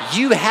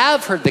 You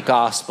have heard the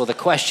gospel. The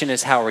question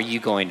is, how are you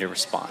going to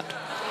respond?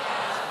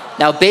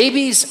 Now,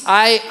 babies,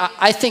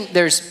 I think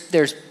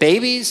there's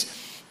babies.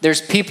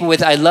 There's people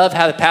with, I love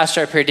how the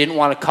pastor up here didn't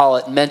want to call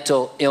it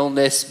mental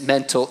illness,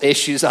 mental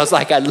issues. I was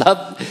like, I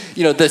love,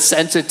 the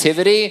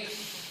sensitivity.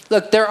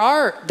 Look, there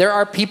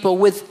are people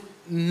with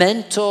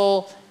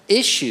mental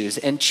issues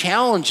and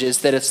challenges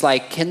that it's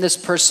like, can this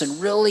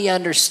person really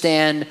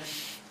understand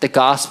the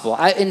gospel?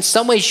 In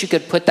some ways, you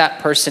could put that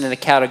person in the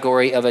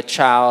category of a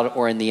child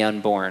or in the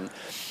unborn.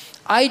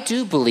 I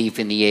do believe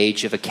in the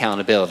age of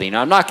accountability.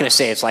 Now, I'm not going to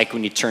say it's like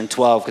when you turn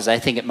 12, because I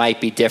think it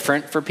might be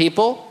different for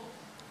people.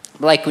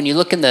 Like when you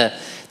look in the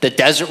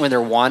desert when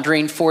they're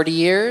wandering 40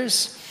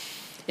 years,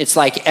 it's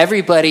like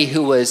everybody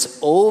who was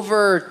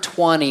over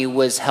 20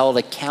 was held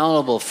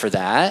accountable for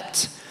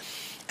that.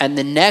 And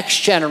the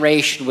next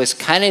generation was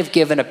kind of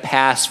given a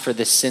pass for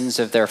the sins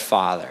of their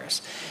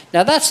fathers.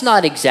 Now, that's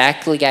not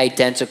exactly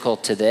identical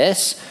to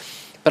this,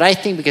 but I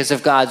think because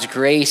of God's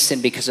grace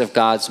and because of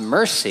God's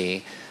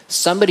mercy,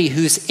 somebody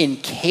who's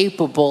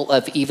incapable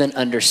of even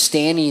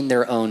understanding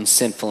their own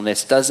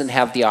sinfulness doesn't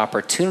have the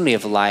opportunity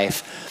of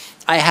life.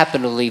 I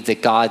happen to believe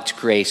that God's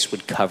grace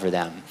would cover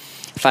them.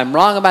 If I'm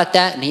wrong about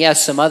that and he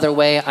has some other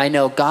way, I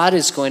know God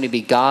is going to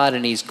be God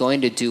and he's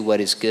going to do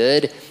what is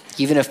good,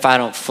 even if I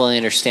don't fully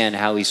understand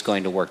how he's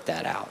going to work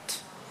that out.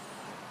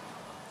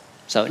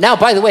 So now,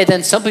 by the way,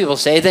 then some people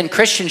say then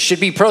Christians should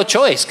be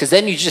pro-choice because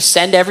then you just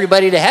send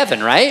everybody to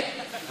heaven, right?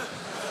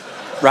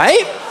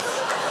 Right?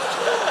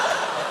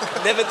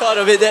 Never thought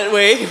of it that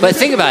way. But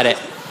think about it.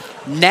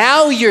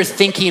 Now you're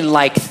thinking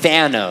like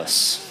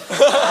Thanos.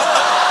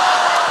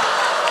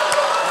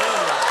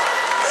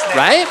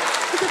 Right?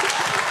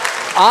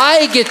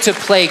 I get to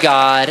play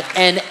God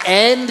and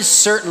end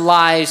certain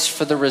lives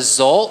for the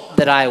result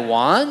that I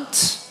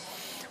want.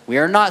 We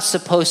are not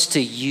supposed to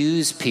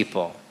use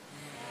people.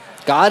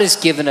 God has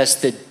given us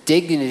the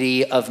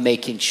dignity of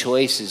making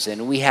choices,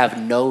 and we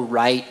have no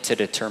right to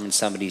determine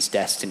somebody's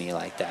destiny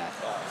like that.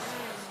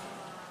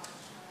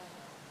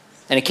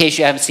 And in case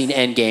you haven't seen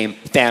Endgame,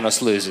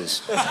 Thanos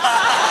loses.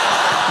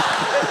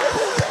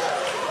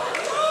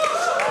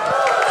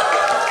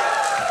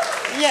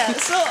 Yeah,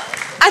 so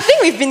I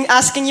think we've been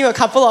asking you a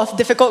couple of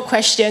difficult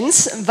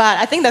questions, but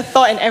I think the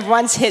thought in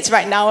everyone's heads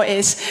right now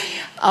is,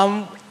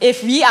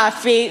 if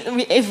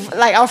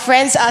like our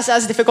friends ask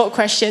us difficult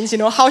questions,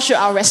 how should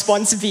our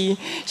response be?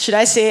 Should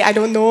I say, I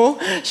don't know?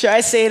 Should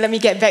I say, let me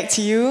get back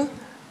to you?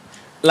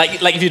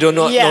 Like if you don't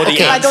know, know the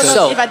if answer.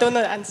 if I don't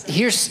know the answer.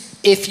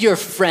 If your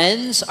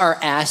friends are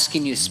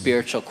asking you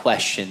spiritual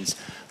questions,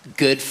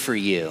 good for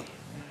you.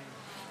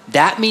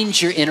 That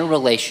means you're in a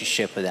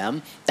relationship with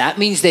them. That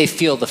means they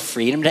feel the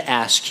freedom to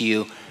ask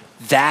you.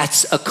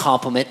 That's a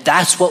compliment.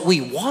 That's what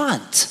we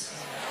want.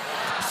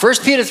 1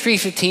 Peter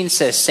 3:15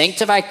 says,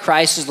 sanctify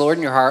Christ as Lord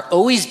in your heart.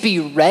 Always be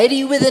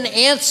ready with an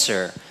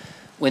answer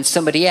when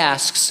somebody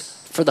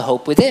asks for the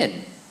hope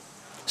within.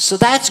 So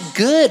that's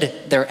good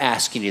they're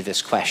asking you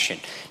this question.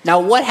 Now,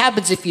 what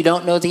happens if you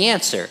don't know the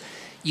answer?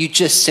 You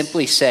just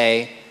simply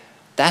say,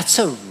 that's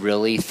a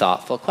really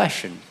thoughtful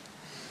question.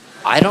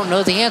 I don't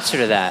know the answer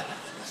to that.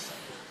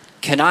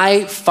 Can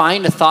I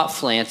find a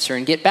thoughtful answer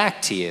and get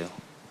back to you?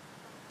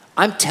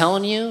 I'm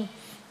telling you,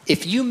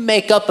 if you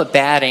make up a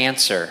bad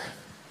answer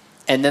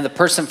and then the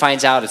person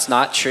finds out it's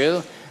not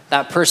true,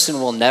 that person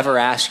will never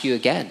ask you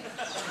again.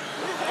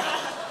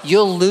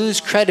 You'll lose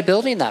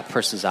credibility in that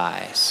person's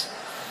eyes.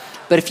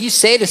 But if you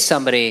say to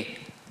somebody,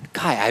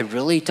 Kai, I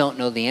really don't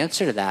know the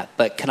answer to that,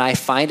 but can I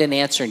find an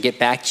answer and get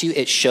back to you?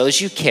 It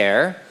shows you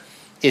care.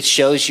 It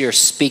shows you're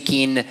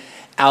speaking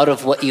out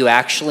of what you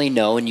actually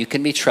know and you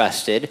can be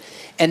trusted.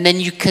 And then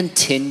you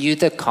continue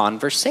the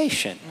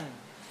conversation.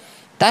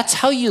 That's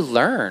how you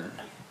learn.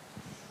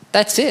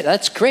 That's it.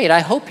 That's great. I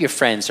hope your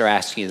friends are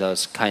asking you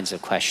those kinds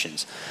of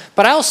questions.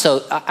 But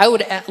I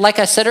would, like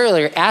I said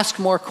earlier, ask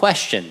more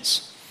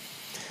questions.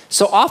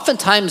 So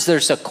oftentimes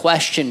there's a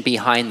question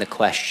behind the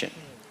question.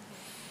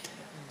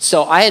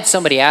 So I had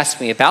somebody ask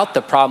me about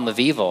the problem of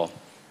evil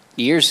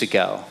years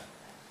ago.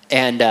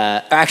 And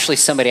actually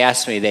somebody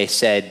asked me, they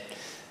said,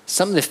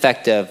 something to the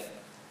effect of,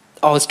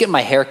 I was getting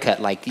my hair cut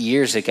like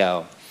years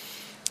ago.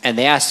 And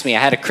they asked me,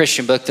 I had a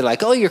Christian book. They're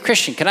like, oh, you're a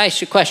Christian. Can I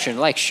ask you a question? I'm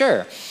like,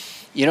 sure.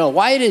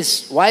 Why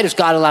does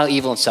God allow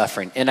evil and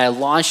suffering? And I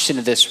launched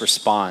into this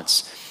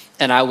response.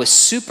 And I was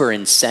super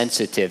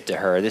insensitive to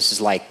her. This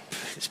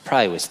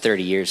probably was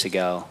 30 years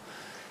ago.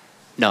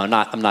 No,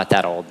 I'm not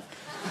that old.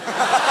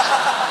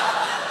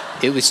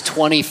 It was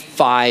 20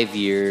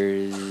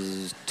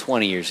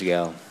 years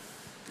ago.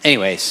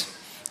 Anyways,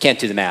 can't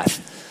do the math.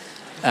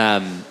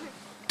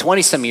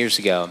 20 some years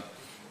ago.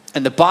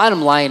 And the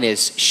bottom line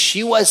is,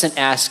 she wasn't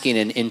asking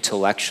an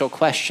intellectual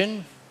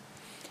question.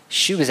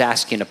 She was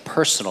asking a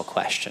personal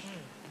question.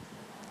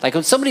 Like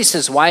when somebody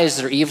says, why is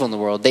there evil in the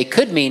world? They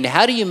could mean,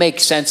 how do you make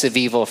sense of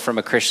evil from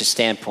a Christian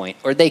standpoint?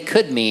 Or they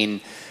could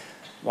mean,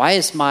 why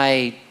is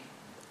my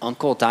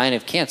uncle dying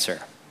of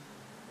cancer?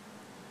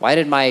 Why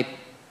did my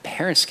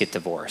parents get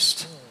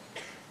divorced?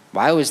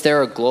 Why was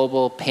there a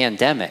global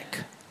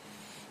pandemic?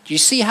 Do you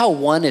see how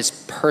one is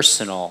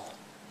personal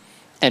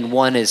and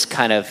one is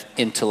kind of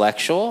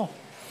intellectual?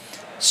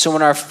 So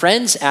when our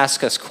friends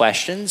ask us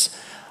questions,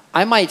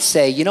 I might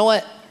say, you know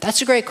what?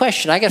 That's a great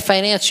question. I got to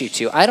find an answer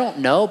to. I don't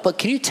know, but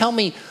can you tell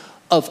me,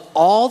 of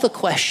all the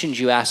questions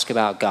you ask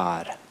about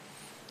God,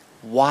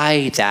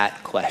 why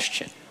that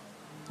question?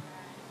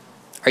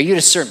 Are you at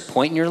a certain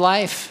point in your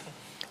life?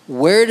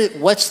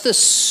 What's the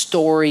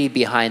story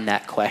behind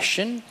that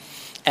question?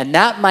 And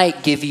that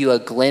might give you a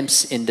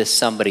glimpse into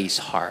somebody's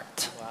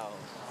heart.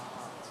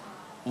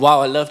 Wow,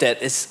 I love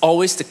that. It's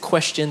always the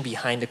question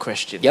behind the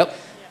question. Yep.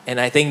 And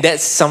I think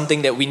that's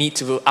something that we need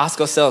to ask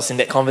ourselves in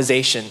that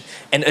conversation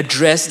and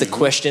address the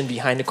question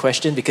behind the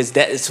question, because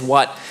that is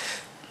what,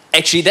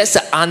 actually that's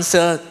the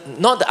answer,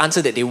 not the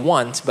answer that they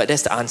want, but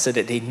that's the answer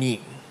that they need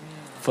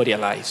for their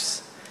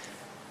lives.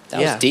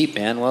 That was deep,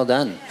 man. Well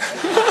done.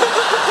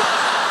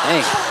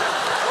 Thanks.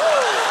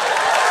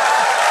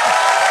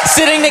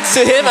 Sitting next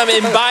to him, I'm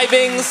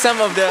imbibing some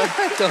of the...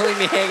 Don't leave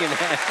me hanging,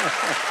 man.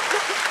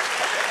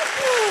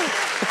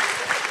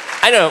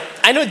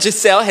 I know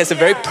Giselle has a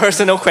very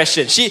personal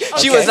question. She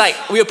was like,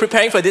 we were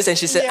preparing for this and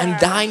she said, I'm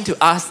dying to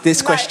ask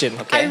this question.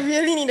 I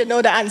really need to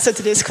know the answer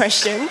to this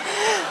question.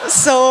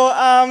 So,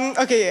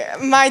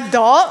 my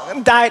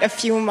dog died a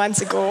few months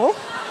ago.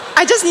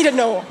 I just need to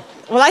know,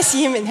 will I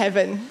see him in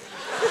heaven?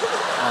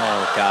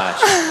 Oh,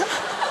 gosh.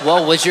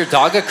 Well, was your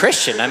dog a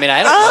Christian? I mean,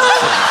 I don't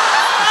know.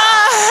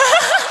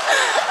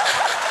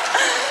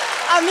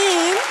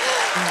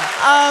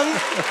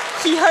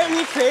 He heard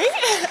me pray.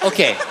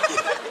 Okay.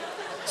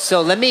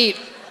 So let me...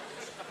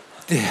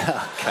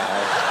 Oh,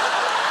 God.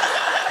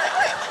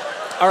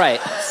 All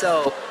right,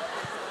 so...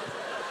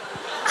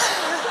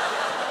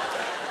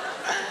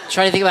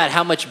 Trying to think about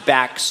how much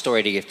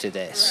backstory to give to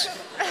this.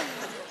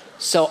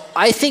 So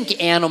I think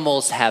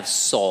animals have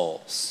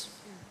souls,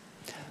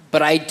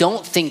 but I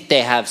don't think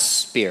they have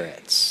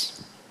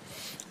spirits.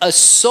 A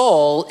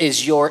soul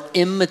is your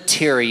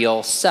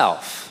immaterial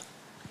self.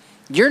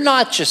 You're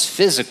not just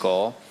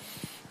physical,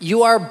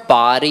 you are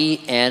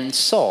body and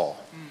soul.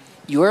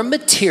 You are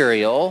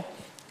material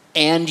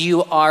and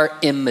you are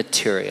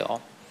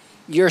immaterial.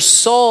 Your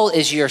soul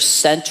is your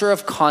center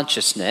of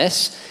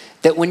consciousness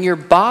that when your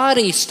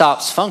body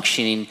stops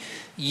functioning,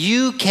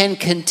 you can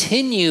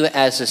continue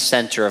as a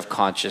center of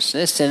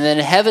consciousness, and then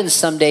in heaven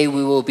someday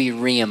we will be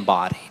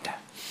re-embodied.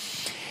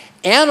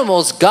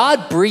 Animals,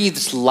 God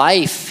breathes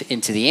life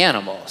into the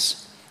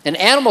animals. An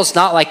animal's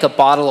not like a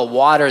bottle of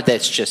water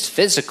that's just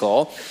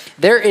physical.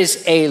 There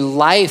is a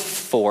life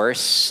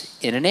force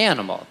in an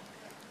animal.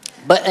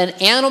 But an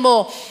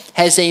animal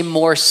has a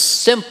more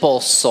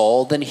simple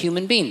soul than a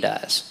human being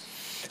does.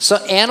 So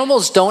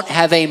animals don't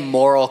have a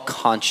moral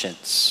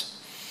conscience.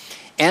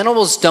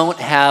 Animals don't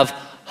have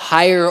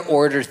higher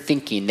order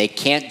thinking. They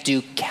can't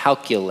do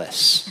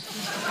calculus.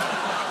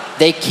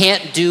 They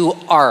can't do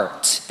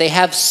art. They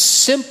have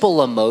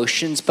simple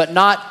emotions, but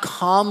not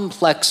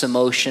complex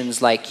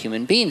emotions like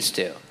human beings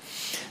do.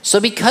 So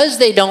because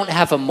they don't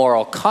have a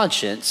moral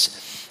conscience,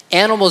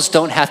 animals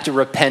don't have to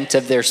repent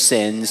of their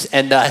sins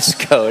and thus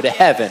go to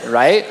heaven,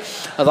 right?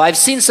 Although I've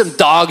seen some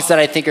dogs that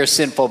I think are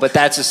sinful, but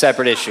that's a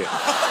separate issue.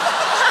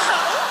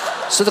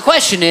 So the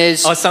question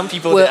is... Or some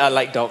people that are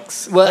like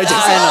dogs. Well, I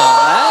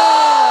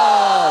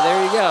know.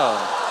 There you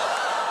go.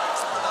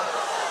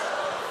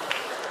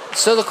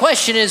 So the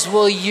question is,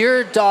 will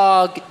your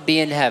dog be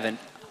in heaven?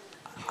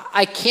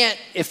 I can't,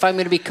 if I'm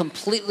going to be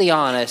completely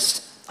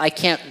honest, I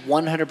can't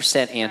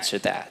 100% answer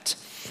that.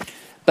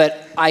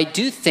 But I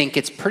do think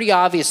it's pretty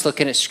obvious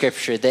looking at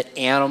Scripture that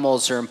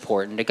animals are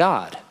important to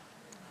God.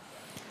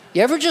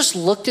 You ever just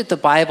looked at the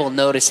Bible and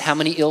noticed how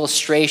many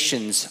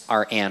illustrations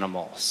are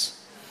animals?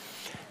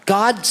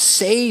 God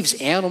saves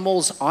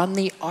animals on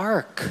the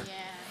ark. Yeah.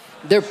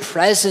 They're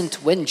present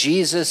when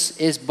Jesus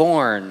is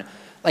born.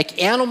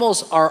 Like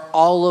animals are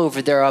all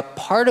over. They're a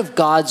part of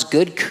God's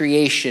good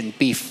creation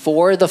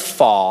before the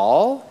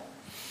fall.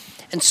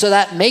 And so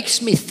that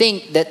makes me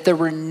think that the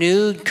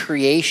renewed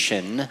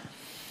creation,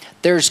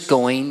 there's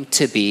going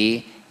to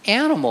be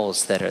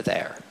animals that are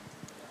there.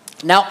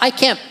 Now, I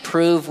can't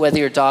prove whether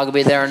your dog will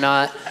be there or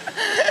not.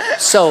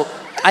 So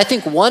I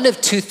think one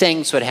of two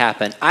things would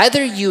happen.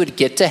 Either you would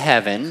get to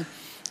heaven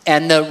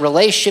and the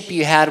relationship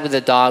you had with the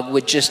dog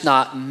would just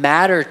not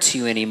matter to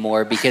you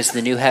anymore because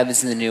the new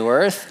heavens and the new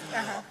earth.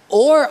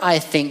 Or I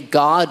think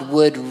God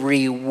would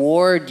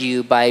reward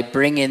you by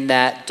bringing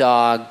that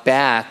dog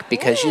back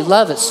because you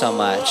love it so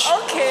much.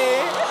 Okay.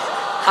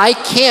 I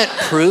can't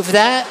prove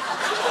that.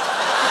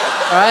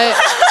 Right?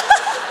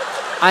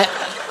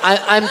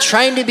 I'm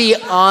trying to be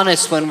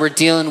honest when we're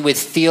dealing with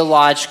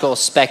theological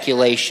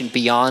speculation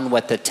beyond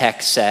what the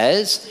text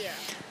says. Yeah.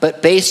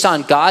 But based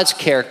on God's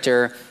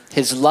character,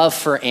 his love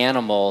for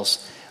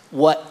animals,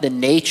 what the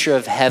nature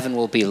of heaven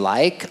will be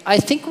like, I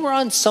think we're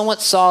on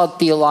somewhat solid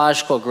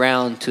theological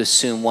ground to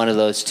assume one of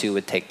those two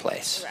would take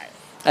place. Right.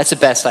 That's the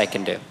best I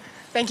can do.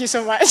 Thank you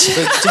so much.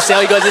 So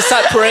Giselle, you got to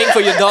start praying for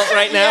your dog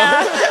right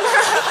now.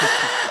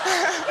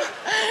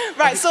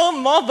 Right, so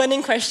more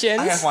burning questions.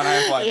 I have one.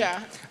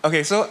 Yeah.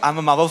 Okay, so I'm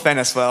a Marvel fan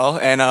as well,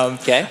 and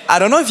Okay. I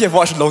don't know if you've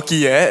watched Loki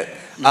yet,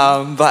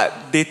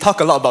 but they talk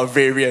a lot about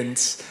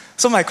variants.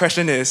 So my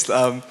question is,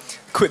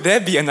 could there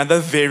be another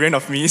variant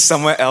of me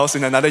somewhere else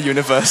in another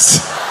universe?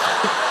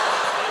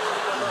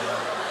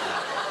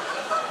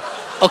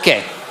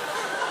 Okay.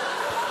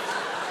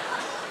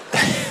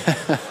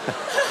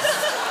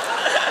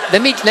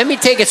 Let me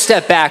take a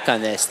step back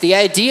on this. The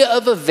idea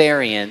of a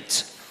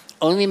variant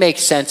only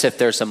makes sense if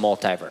there's a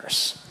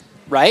multiverse,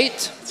 right?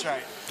 That's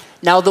right.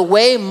 Now, the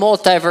way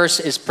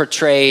multiverse is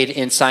portrayed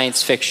in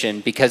science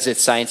fiction, because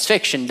it's science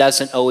fiction,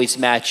 doesn't always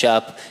match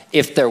up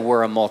if there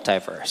were a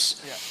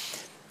multiverse. Yeah.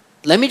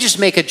 Let me just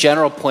make a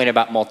general point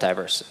about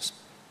multiverses.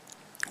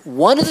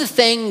 One of the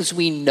things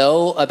we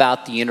know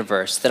about the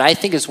universe that I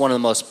think is one of the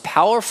most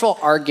powerful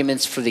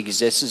arguments for the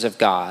existence of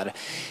God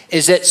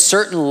is that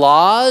certain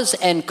laws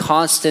and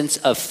constants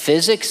of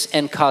physics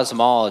and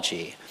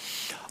cosmology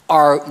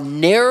are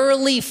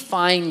narrowly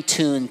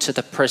fine-tuned to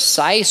the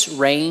precise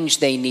range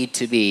they need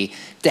to be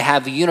to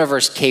have a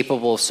universe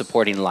capable of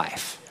supporting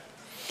life.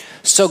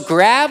 So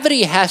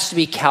gravity has to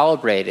be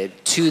calibrated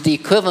to the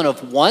equivalent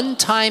of 1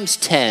 times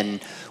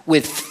 10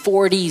 with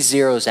 40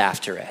 zeros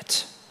after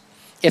it.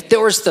 If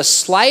there was the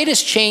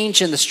slightest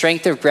change in the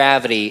strength of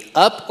gravity,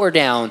 up or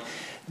down,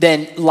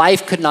 then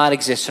life could not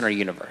exist in our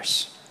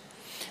universe.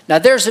 Now,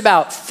 there's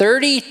about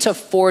 30 to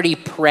 40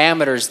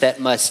 parameters that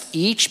must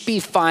each be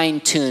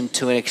fine-tuned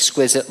to an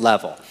exquisite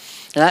level.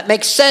 And that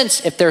makes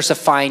sense if there's a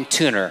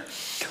fine-tuner.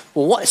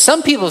 Well,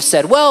 some people have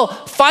said, well,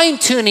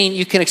 fine-tuning,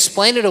 you can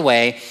explain it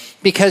away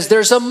because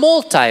there's a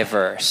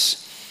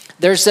multiverse.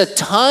 There's a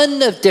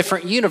ton of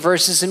different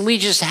universes, and we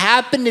just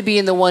happen to be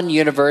in the one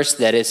universe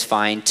that is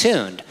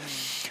fine-tuned.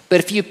 But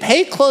if you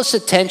pay close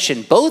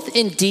attention, both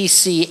in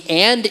DC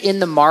and in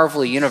the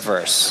Marvel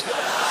universe,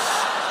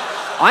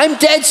 I'm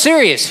dead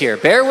serious here,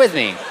 bear with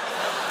me.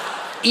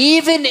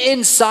 Even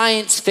in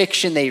science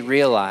fiction, they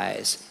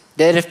realize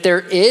that if there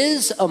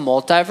is a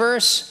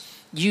multiverse,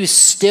 you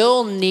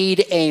still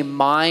need a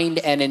mind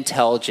and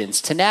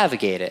intelligence to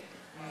navigate it.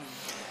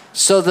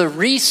 So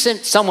the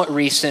somewhat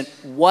recent,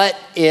 What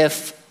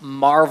If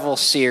Marvel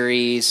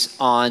series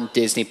on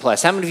Disney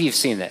Plus. How many of you have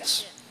seen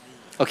this?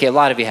 Okay, a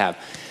lot of you have.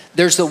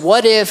 There's the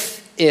what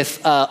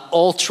if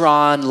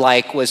Ultron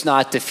was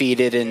not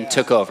defeated and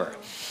took over.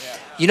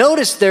 You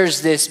notice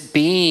there's this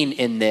being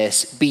in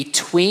this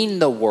between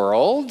the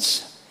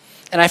worlds,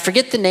 and I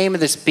forget the name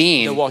of this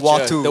being. The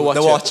Watcher. The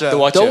Watcher. The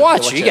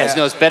Watcher. You guys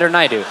know this better than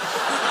I do.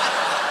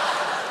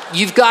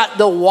 You've got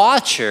the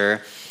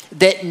Watcher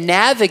that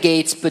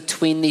navigates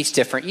between these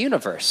different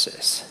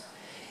universes.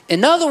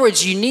 In other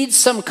words, you need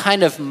some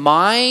kind of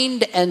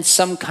mind and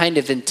some kind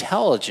of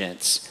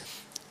intelligence,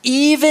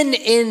 even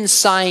in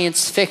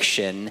science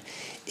fiction,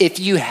 if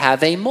you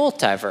have a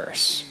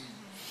multiverse.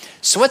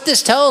 So what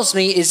this tells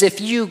me is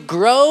if you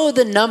grow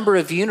the number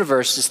of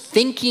universes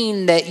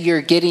thinking that you're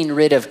getting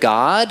rid of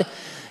God,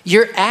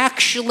 you're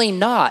actually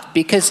not,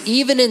 because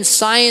even in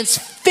science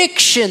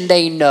fiction,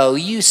 they know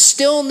you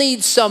still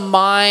need some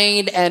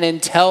mind and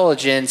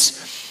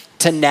intelligence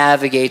to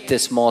navigate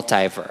this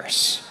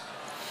multiverse.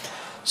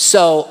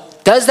 So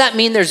does that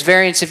mean there's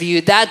variants of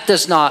you? That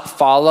does not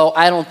follow.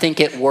 I don't think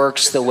it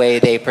works the way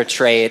they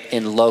portray it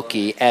in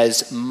Loki,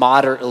 as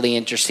moderately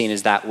interesting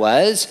as that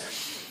was.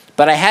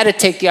 But I had to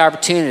take the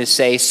opportunity to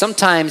say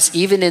sometimes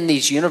even in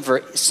these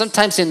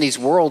sometimes in these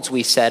worlds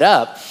we set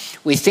up,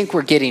 we think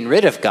we're getting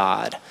rid of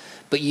God,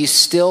 but you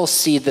still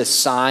see the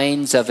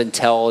signs of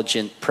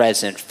intelligence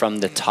present from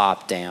the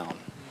top down.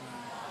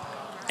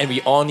 And we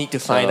all need to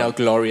find our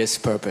glorious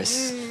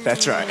purpose.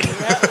 That's right.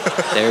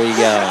 There you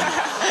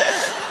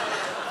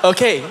go.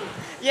 Okay.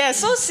 Yeah,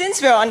 so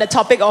since we're on the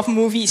topic of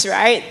movies,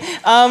 right?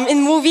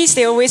 In movies,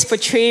 they always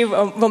portray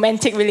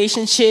romantic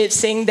relationships,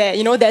 saying that,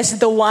 there's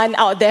the one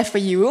out there for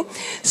you.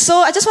 So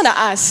I just want to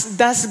ask,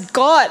 does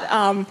God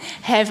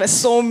have a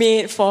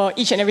soulmate for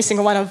each and every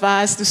single one of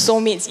us? Do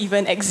soulmates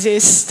even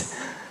exist?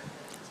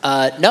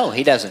 No,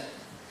 he doesn't.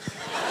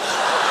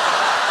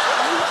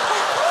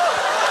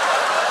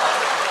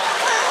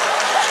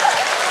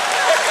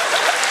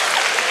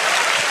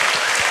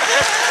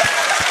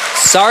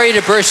 Sorry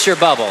to burst your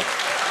bubble.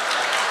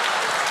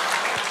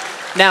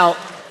 Now,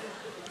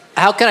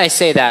 how can I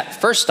say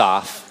that? First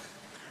off,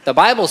 the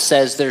Bible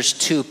says there's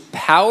 2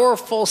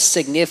 powerful,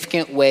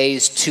 significant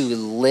ways to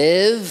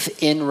live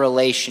in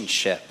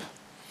relationship.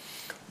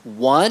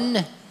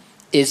 One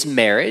is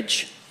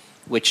marriage,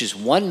 which is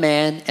one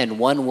man and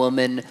one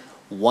woman,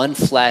 one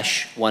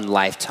flesh, one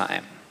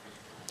lifetime.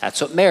 That's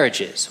what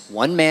marriage is.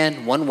 One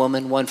man, one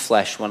woman, one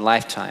flesh, one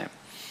lifetime.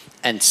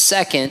 And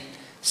second,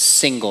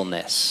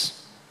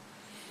 singleness.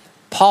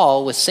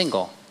 Paul was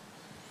single.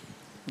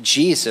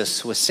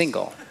 Jesus was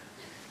single.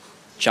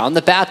 John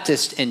the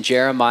Baptist and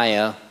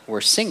Jeremiah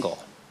were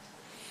single.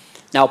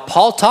 Now,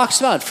 Paul talks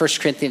about in 1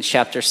 Corinthians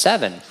chapter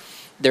 7,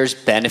 there's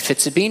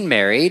benefits of being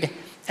married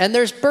and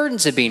there's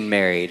burdens of being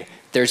married.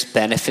 There's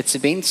benefits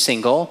of being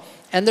single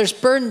and there's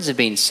burdens of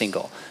being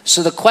single.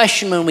 So the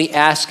question when we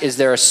ask, is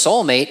there a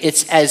soulmate?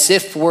 It's as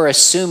if we're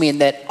assuming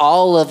that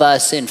all of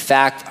us, in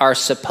fact, are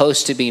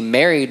supposed to be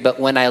married. But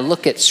when I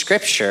look at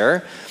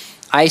Scripture,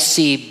 I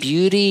see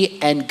beauty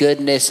and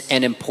goodness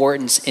and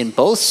importance in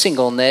both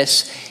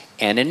singleness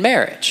and in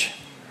marriage.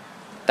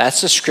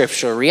 That's a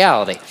scriptural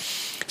reality.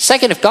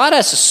 Second, if God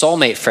has a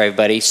soulmate for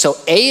everybody, so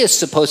A is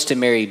supposed to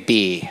marry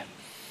B.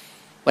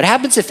 What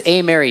happens if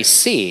A marries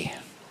C?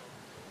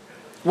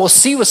 Well,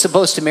 C was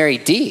supposed to marry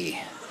D.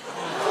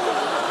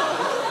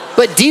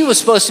 But D was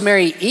supposed to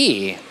marry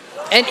E.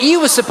 And E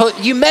was supposed,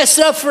 you mess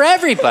it up for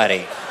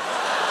everybody.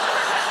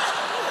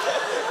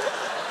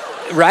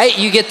 Right?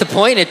 You get the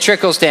point, it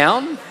trickles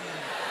down.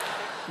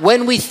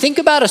 When we think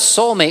about a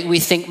soulmate, we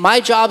think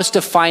my job is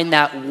to find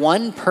that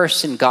one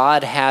person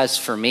God has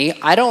for me.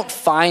 I don't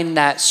find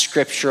that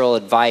scriptural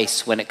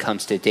advice when it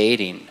comes to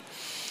dating.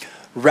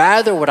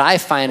 Rather, what I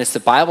find is the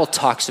Bible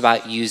talks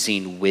about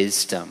using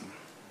wisdom.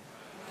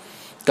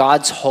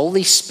 God's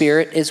Holy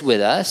Spirit is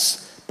with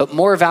us, but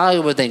more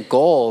valuable than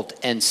gold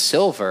and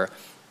silver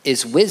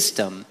is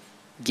wisdom.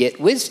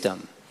 Get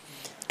wisdom.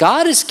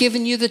 God has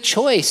given you the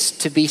choice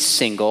to be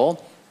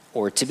single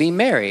or to be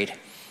married.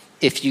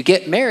 If you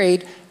get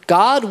married,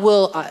 God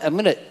will, I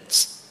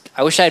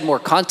wish I had more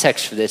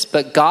context for this,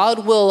 but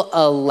God will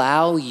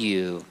allow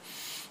you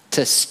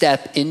to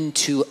step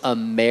into a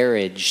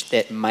marriage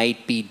that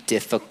might be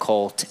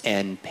difficult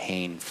and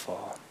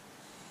painful.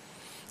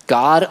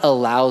 God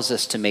allows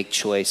us to make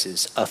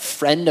choices. A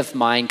friend of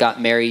mine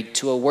got married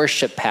to a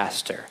worship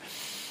pastor.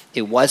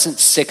 It wasn't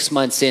 6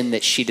 months in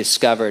that she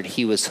discovered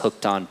he was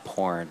hooked on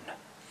porn.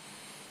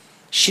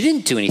 She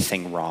didn't do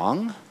anything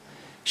wrong.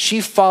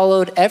 She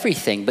followed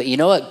everything. But you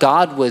know what?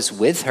 God was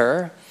with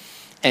her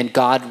and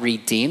God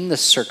redeemed the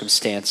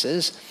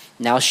circumstances.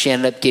 Now she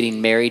ended up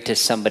getting married to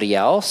somebody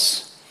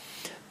else.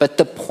 But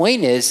the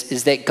point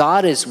is that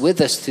God is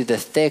with us through the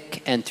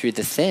thick and through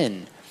the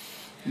thin.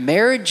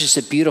 Marriage is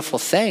a beautiful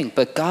thing,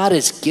 but God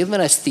has given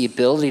us the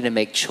ability to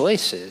make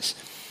choices.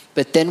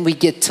 But then we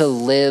get to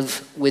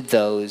live with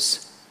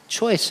those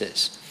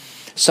choices.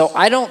 So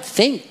I don't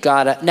think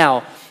God,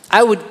 now,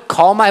 I would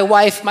call my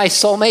wife my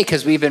soulmate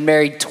because we've been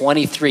married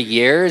 23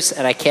 years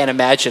and I can't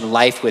imagine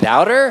life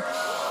without her.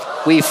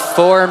 We've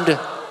formed,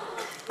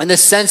 in the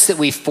sense that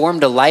we've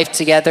formed a life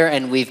together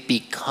and we've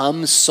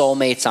become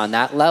soulmates on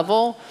that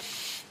level.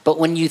 But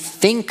when you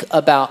think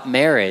about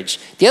marriage,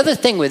 the other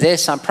thing with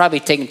this, I'm probably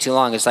taking too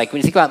long, is like when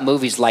you think about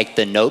movies like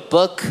The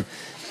Notebook,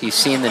 you've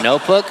seen The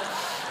Notebook,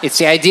 it's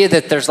the idea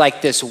that there's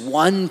like this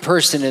one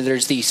person and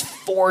there's these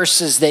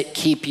forces that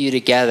keep you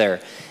together.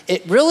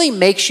 It really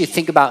makes you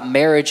think about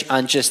marriage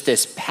on just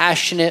this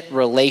passionate,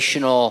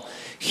 relational,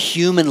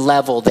 human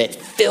level that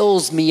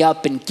fills me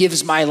up and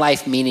gives my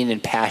life meaning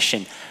and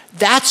passion.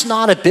 That's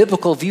not a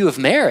biblical view of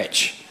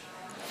marriage.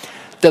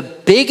 The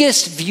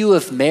biggest view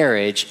of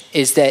marriage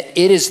is that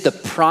it is the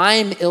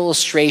prime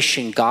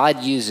illustration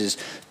God uses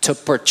to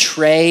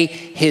portray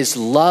his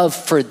love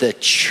for the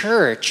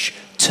church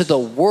to the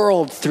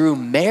world through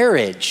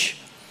marriage.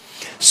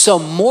 So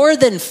more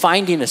than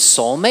finding a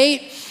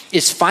soulmate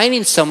is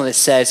finding someone that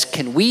says,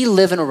 can we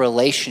live in a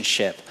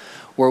relationship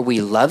where we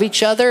love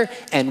each other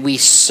and we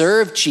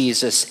serve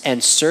Jesus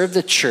and serve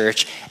the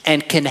church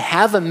and can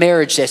have a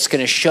marriage that's going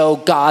to show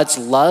God's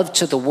love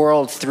to the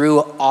world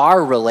through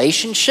our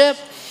relationship?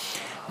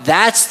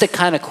 That's the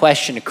kind of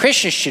question a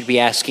Christian should be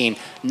asking,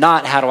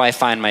 not how do I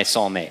find my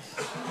soulmate?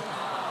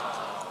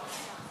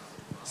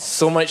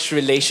 So much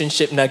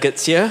relationship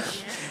nuggets here.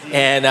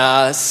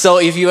 And so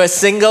if you are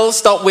single,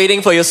 stop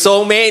waiting for your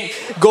soulmate.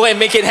 Go and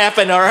make it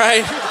happen, all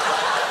right?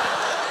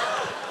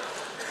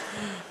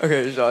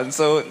 Okay, Sean,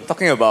 so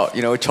talking about,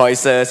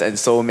 choices and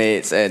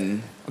soulmates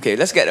and, okay,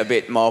 let's get a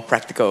bit more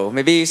practical.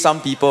 Maybe some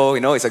people,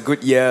 it's a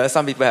good year.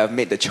 Some people have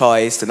made the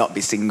choice to not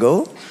be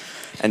single.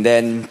 And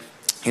then,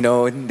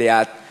 they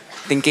are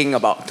thinking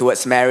about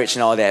towards marriage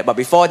and all that. But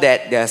before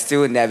that, they are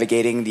still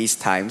navigating these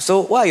times.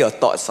 So what are your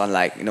thoughts on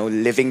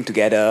living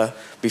together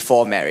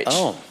before marriage?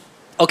 Oh,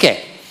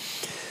 okay.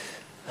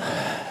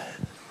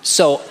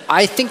 So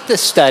I think the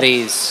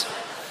studies,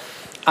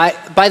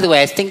 by the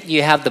way, I think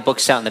you have the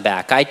books out in the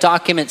back. I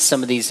document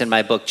some of these in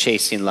my book,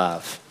 Chasing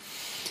Love,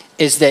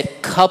 is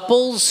that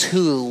couples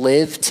who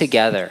live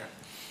together,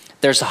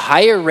 there's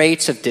higher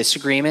rates of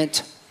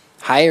disagreement,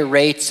 higher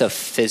rates of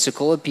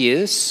physical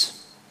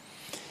abuse.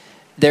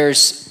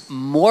 There's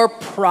more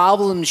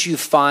problems you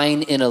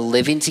find in a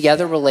living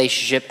together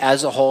relationship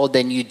as a whole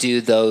than you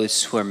do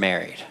those who are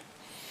married.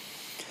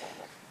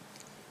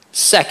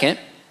 Second,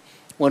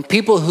 when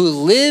people who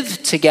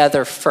live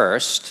together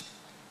first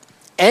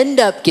end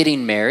up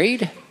getting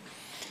married,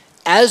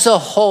 as a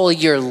whole,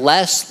 you're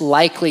less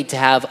likely to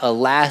have a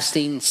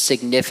lasting,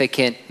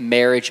 significant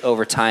marriage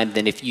over time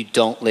than if you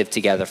don't live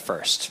together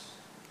first.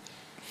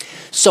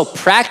 So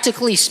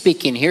practically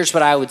speaking, here's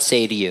what I would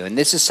say to you. And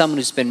this is someone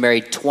who's been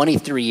married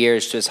 23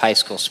 years to his high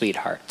school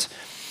sweetheart.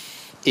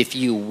 If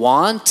you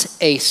want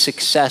a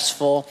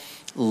successful,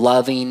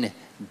 loving,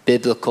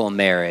 biblical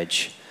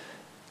marriage,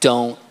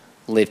 don't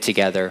live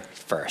together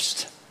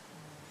first.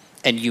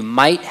 And you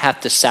might have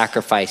to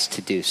sacrifice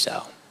to do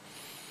so.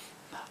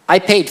 I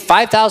paid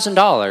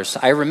 $5,000.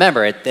 I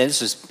remember it. This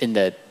was in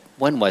the,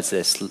 when was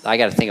this? I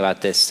got to think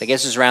about this. I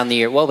guess it was around the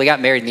year, well, we got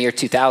married in the year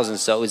 2000,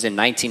 so it was in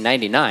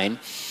 1999,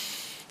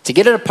 to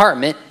get an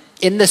apartment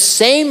in the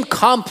same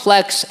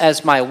complex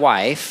as my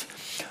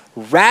wife,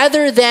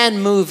 rather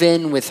than move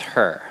in with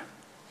her.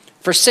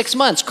 For 6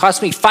 months,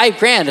 cost me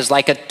 $5,000 as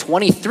like a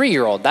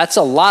 23-year-old. That's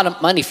a lot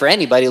of money for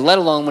anybody, let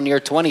alone when you're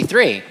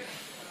 23.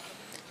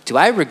 Do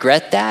I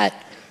regret that?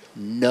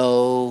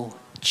 No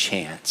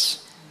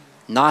chance.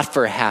 Not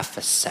for half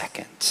a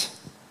second.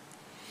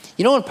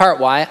 You know in part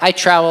why? I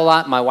travel a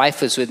lot. My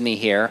wife is with me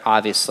here,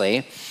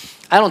 obviously.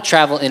 I don't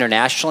travel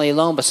internationally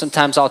alone, but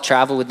sometimes I'll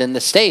travel within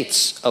the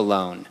States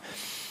alone.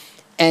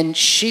 And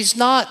she's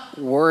not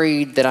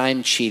worried that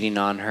I'm cheating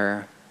on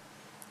her.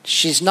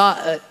 She's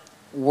not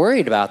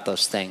worried about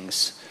those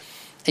things.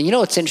 And you know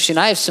what's interesting?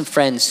 I have some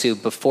friends who,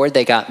 before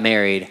they got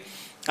married,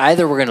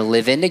 either were going to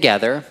live in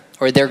together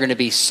or they're going to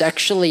be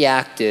sexually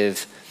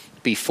active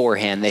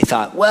beforehand. They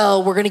thought,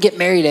 well, we're going to get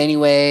married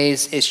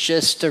anyways. It's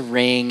just a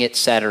ring,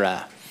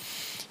 etc.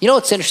 You know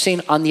what's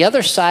interesting? On the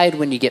other side,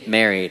 when you get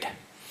married,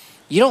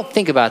 you don't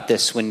think about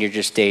this when you're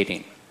just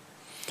dating.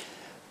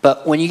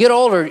 But when you get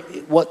older,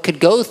 what could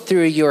go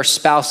through your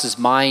spouse's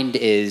mind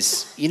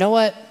is, you know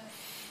what?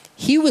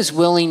 He was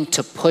willing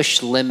to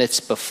push limits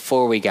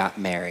before we got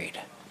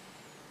married.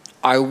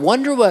 I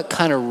wonder what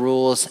kind of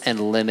rules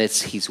and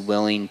limits he's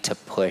willing to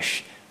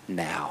push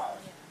now.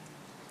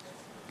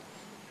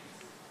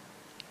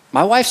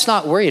 My wife's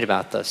not worried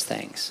about those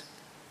things.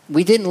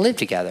 We didn't live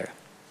together.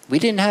 We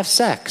didn't have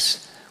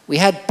sex. We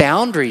had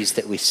boundaries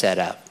that we set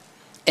up.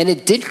 And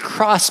it did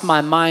cross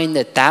my mind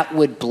that that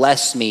would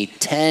bless me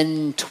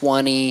 10,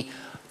 20,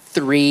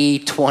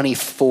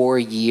 24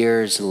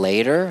 years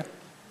later.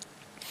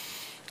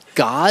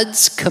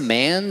 God's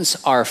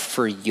commands are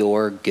for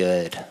your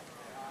good.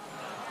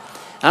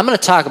 I'm going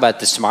to talk about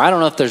this tomorrow. I don't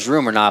know if there's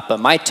room or not,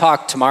 but my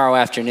talk tomorrow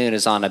afternoon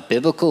is on a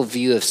biblical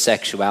view of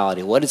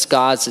sexuality. What is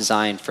God's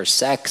design for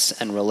sex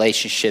and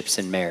relationships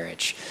and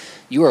marriage?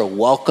 You are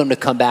welcome to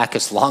come back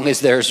as long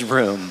as there's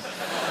room.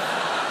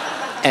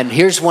 And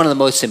here's one of the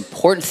most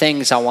important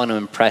things I want to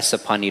impress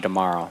upon you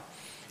tomorrow,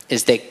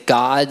 is that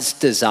God's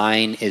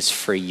design is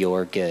for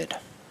your good.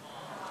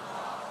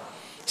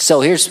 So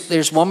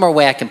here's one more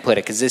way I can put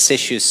it, because this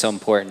issue is so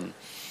important.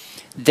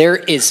 There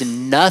is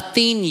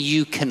nothing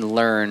you can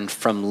learn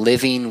from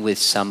living with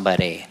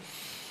somebody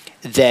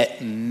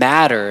that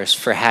matters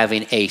for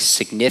having a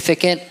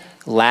significant,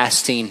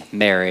 lasting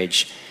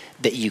marriage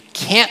that you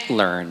can't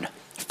learn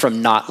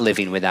from not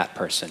living with that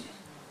person.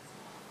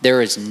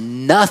 There is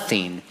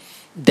nothing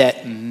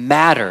that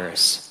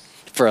matters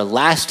for a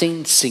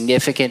lasting,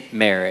 significant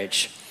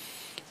marriage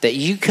that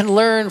you can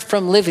learn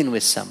from living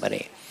with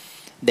somebody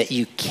that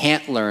you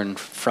can't learn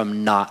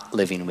from not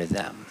living with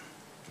them.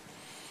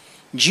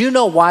 Do you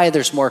know why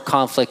there's more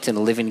conflict in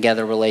a living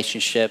together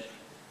relationship?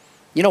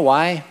 You know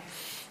why?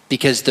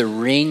 Because the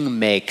ring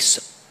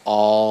makes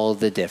all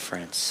the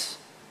difference.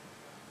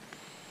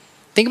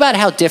 Think about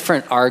how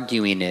different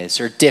arguing is,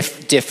 or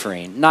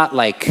differing. Not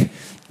like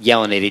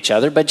yelling at each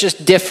other, but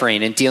just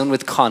differing and dealing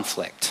with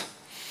conflict.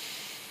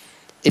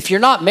 If you're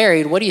not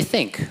married, what do you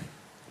think?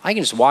 I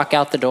can just walk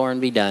out the door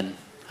and be done.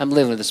 I'm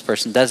living with this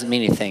person, doesn't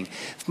mean anything.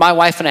 If my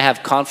wife and I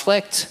have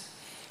conflict,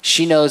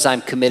 she knows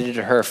I'm committed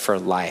to her for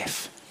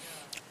life.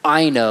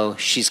 I know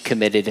she's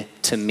committed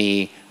to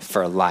me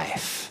for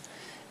life.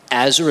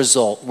 As a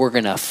result, we're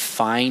going to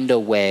find a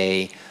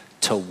way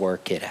to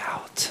work it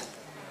out.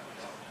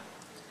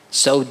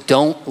 So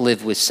don't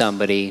live with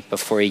somebody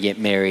before you get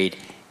married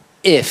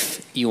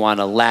if you want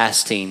a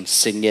lasting,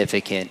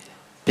 significant,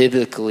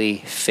 biblically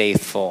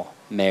faithful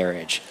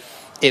marriage.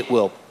 It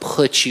will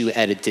put you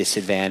at a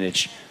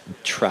disadvantage.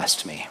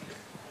 Trust me.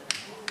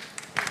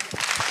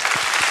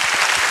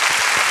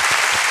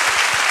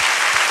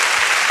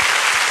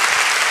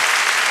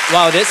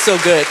 Wow, that's so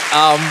good.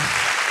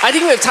 I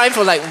think we have time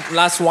for like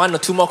last one or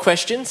two more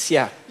questions.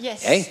 Yeah.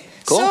 Yes. Hey,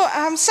 cool.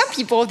 So some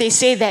people, they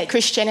say that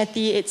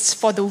Christianity, it's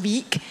for the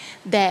weak,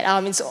 that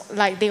it's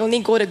like they only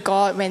go to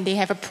God when they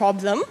have a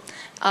problem.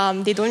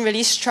 They don't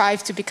really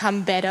strive to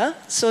become better.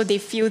 So they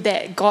feel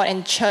that God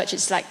and church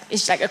is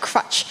like a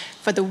crutch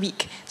for the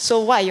weak. So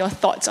what are your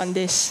thoughts on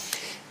this?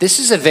 This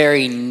is a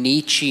very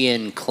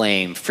Nietzschean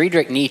claim.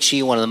 Friedrich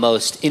Nietzsche, one of the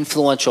most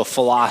influential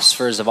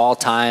philosophers of all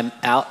time,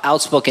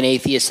 outspoken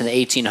atheist in the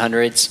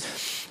 1800s,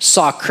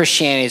 saw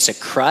Christianity as a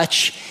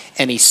crutch,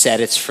 and he said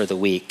it's for the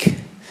weak.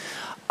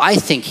 I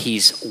think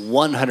he's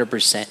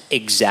 100%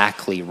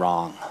 exactly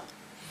wrong.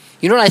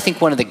 You know what I think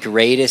one of the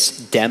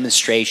greatest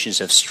demonstrations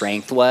of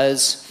strength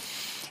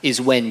is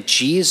when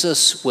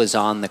Jesus was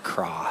on the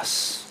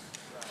cross.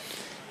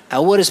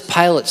 And what does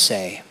Pilate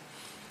say?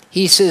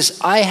 He says,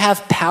 I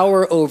have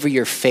power over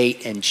your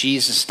fate. And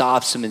Jesus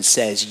stops him and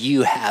says,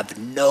 you have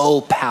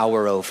no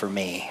power over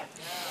me.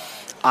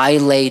 I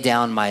lay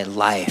down my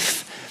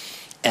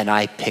life and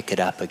I pick it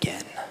up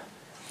again.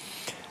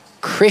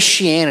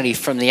 Christianity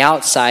from the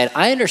outside,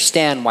 I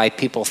understand why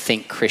people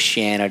think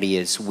Christianity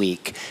is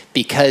weak,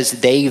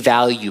 because they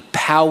value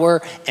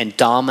power and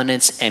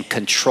dominance and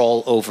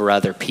control over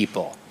other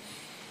people.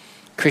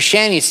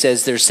 Christianity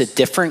says there's a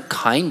different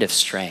kind of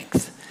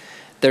strength.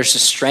 There's a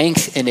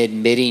strength in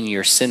admitting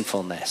your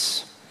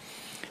sinfulness.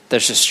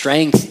 There's a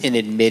strength in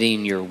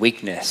admitting your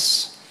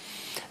weakness.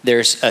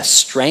 There's a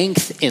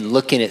strength in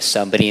looking at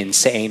somebody and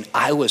saying,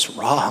 I was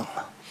wrong.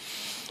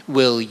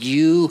 Will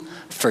you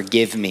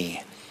forgive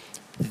me?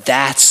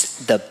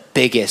 That's the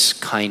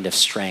biggest kind of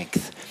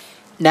strength.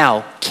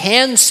 Now,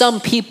 can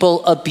some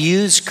people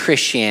abuse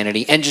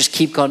Christianity and just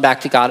keep going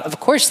back to God? Of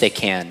course they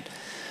can.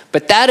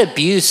 But that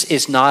abuse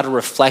is not a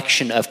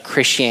reflection of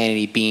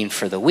Christianity being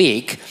for the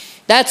weak.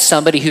 That's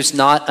somebody who's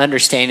not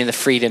understanding the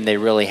freedom they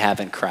really have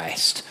in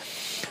Christ.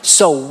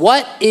 So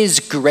what is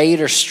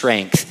greater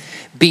strength?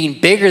 Being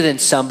bigger than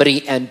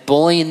somebody and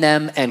bullying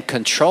them and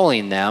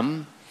controlling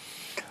them,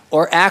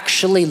 or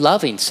actually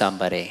loving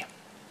somebody?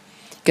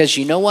 Because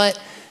you know what?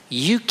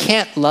 You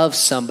can't love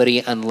somebody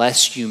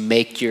unless you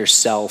make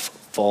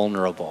yourself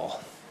vulnerable.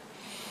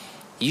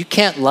 You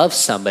can't love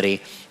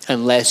somebody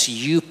unless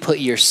you put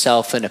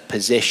yourself in a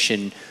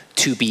position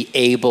to be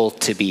able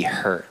to be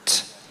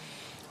hurt.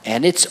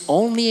 And it's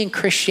only in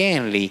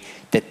Christianity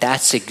that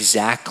that's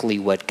exactly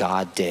what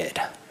God did.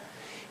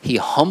 He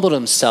humbled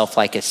himself,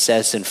 like it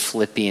says in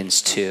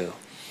Philippians 2.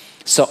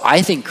 So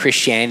I think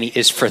Christianity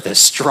is for the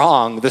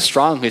strong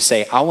who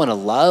say, I want to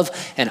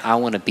love and I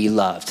want to be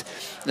loved.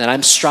 And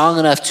I'm strong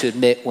enough to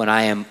admit when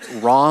I am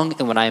wrong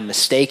and when I am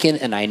mistaken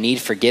and I need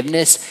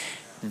forgiveness.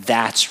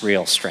 That's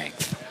real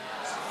strength.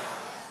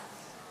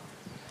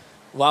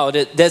 Wow,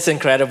 that's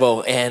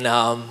incredible. And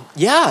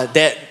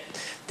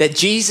that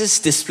Jesus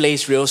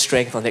displays real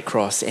strength on that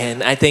cross.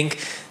 And I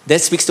think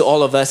that speaks to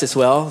all of us as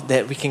well,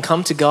 that we can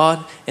come to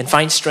God and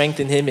find strength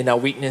in him in our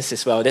weakness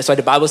as well. That's why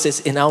the Bible says,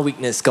 in our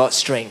weakness, God's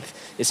strength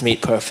is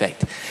made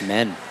perfect.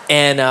 Amen.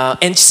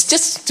 And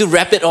just to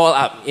wrap it all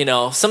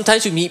up,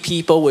 sometimes we meet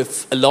people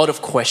with a lot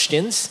of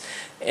questions.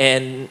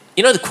 And,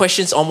 the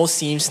questions almost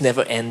seems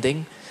never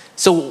ending.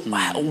 So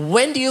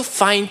when do you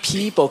find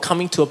people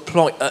coming to a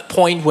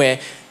point where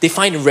they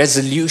find a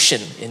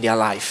resolution in their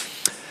life?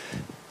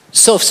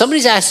 So if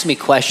somebody's asking me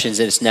questions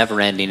and it's never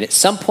ending, at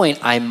some point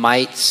I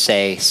might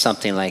say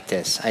something like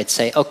this. I'd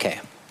say, okay,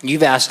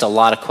 you've asked a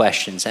lot of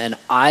questions and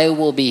I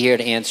will be here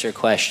to answer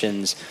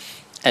questions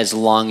as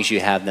long as you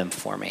have them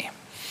for me.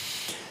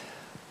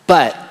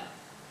 But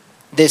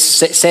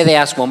say they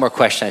ask one more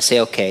question. I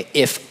say, okay,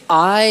 if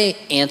I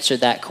answer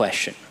that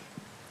question,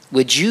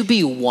 would you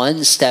be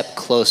one step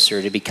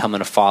closer to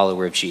becoming a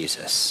follower of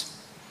Jesus?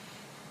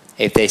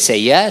 If they say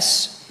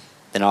yes,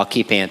 then I'll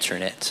keep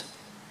answering it.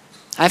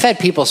 I've had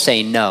people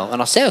say no, and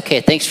I'll say,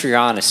 okay, thanks for your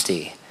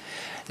honesty.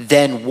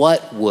 Then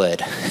what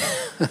would?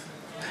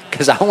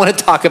 Because I want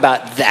to talk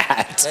about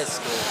that. That's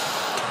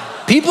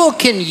good. People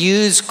can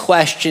use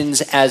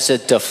questions as a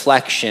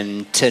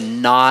deflection to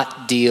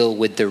not deal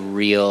with the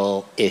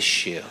real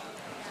issue.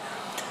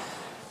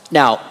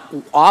 Now,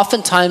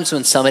 oftentimes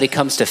when somebody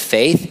comes to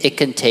faith, it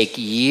can take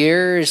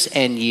years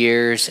and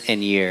years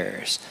and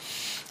years.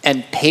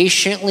 And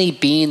patiently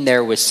being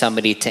there with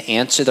somebody to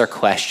answer their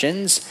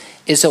questions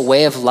is a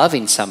way of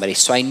loving somebody.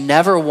 So I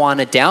never want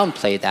to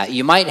downplay that.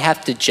 You might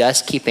have to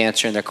just keep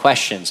answering their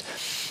questions.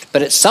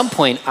 But at some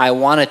point, I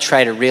want to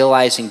try to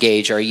realize and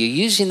gauge, are you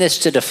using this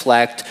to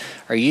deflect?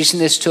 Are you using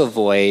this to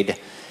avoid?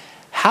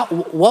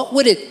 What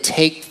would it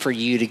take for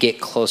you to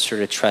get closer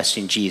to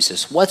trusting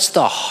Jesus? What's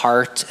the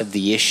heart of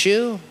the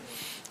issue?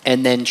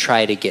 And then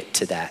try to get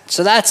to that.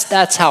 So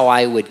that's how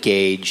I would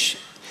gauge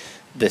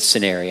the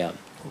scenario.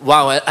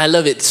 Wow, I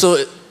love it.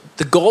 So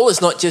the goal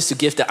is not just to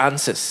give the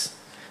answers.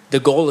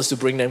 The goal is to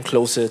bring them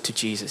closer to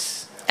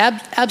Jesus.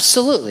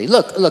 Absolutely.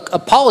 Look,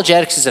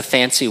 apologetics is a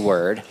fancy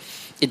word.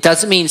 It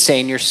doesn't mean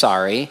saying you're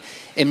sorry.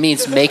 It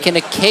means making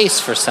a case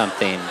for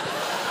something.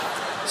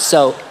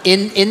 So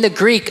in the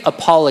Greek,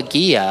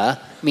 apologia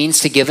means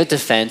to give a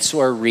defense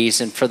or a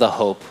reason for the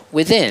hope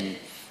within.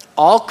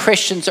 All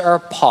Christians are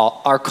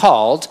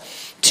called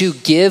to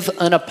give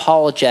an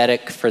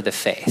apologetic for the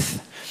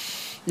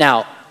faith.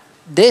 Now,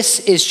 this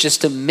is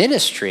just a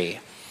ministry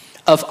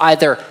of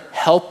either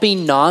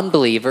helping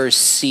non-believers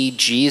see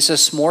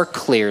Jesus more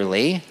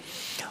clearly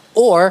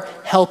or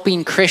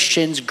helping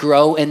Christians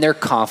grow in their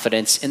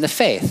confidence in the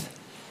faith.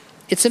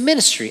 It's a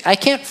ministry. I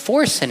can't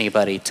force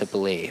anybody to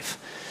believe.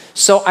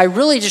 So I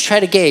really just try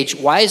to gauge,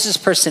 why is this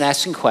person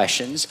asking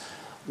questions?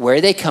 Where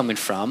are they coming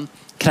from?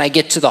 Can I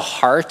get to the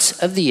heart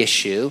of the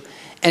issue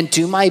and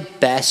do my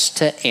best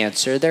to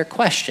answer their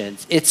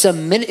questions?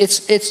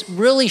 It's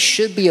really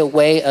should be a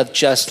way of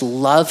just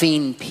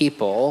loving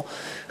people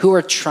who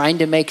are trying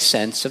to make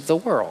sense of the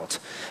world.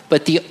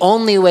 But the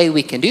only way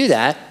we can do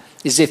that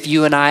is if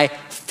you and I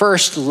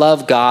first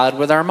love God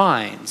with our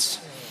minds.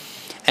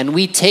 And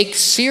we take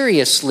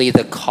seriously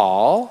the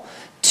call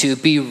to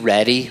be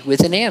ready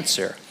with an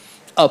answer.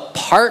 A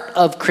part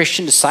of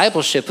Christian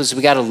discipleship is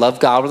we got to love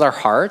God with our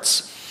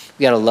hearts,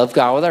 we got to love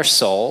God with our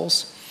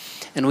souls,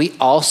 and we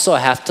also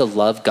have to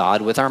love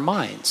God with our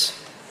minds.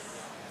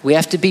 We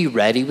have to be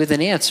ready with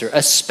an answer,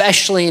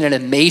 especially in an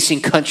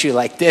amazing country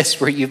like this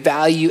where you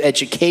value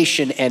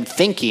education and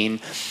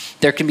thinking.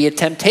 There can be a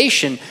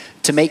temptation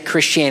to make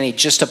Christianity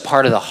just a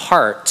part of the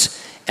heart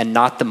and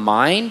not the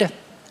mind.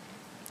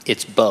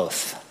 It's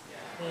both.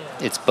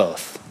 It's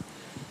both.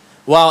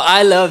 Wow,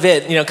 I love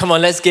it. Come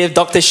on, let's give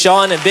Dr.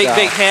 Sean a big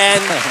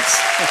hand.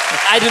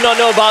 I do not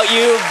know about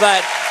you,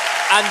 but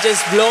I'm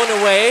just blown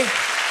away.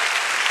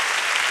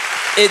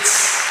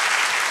 It's,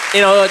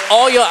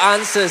 all your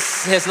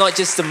answers has not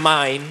just the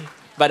mind,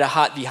 but a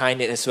heart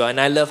behind it as well. And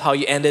I love how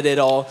you ended it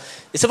all.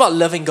 It's about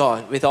loving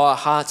God with all our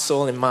heart,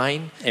 soul, and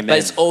mind. Amen. But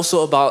it's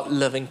also about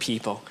loving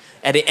people.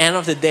 At the end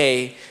of the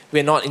day,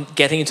 we're not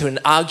getting into an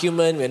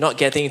argument. We're not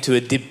getting into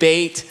a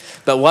debate.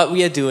 But what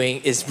we are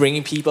doing is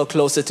bringing people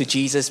closer to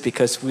Jesus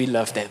because we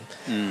love them.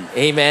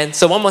 Amen.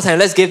 So one more time,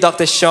 let's give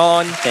Dr.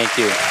 Sean, Thank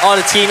you. all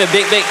the team a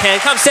big, big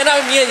hand. Come stand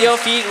up with me at your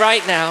feet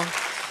right now.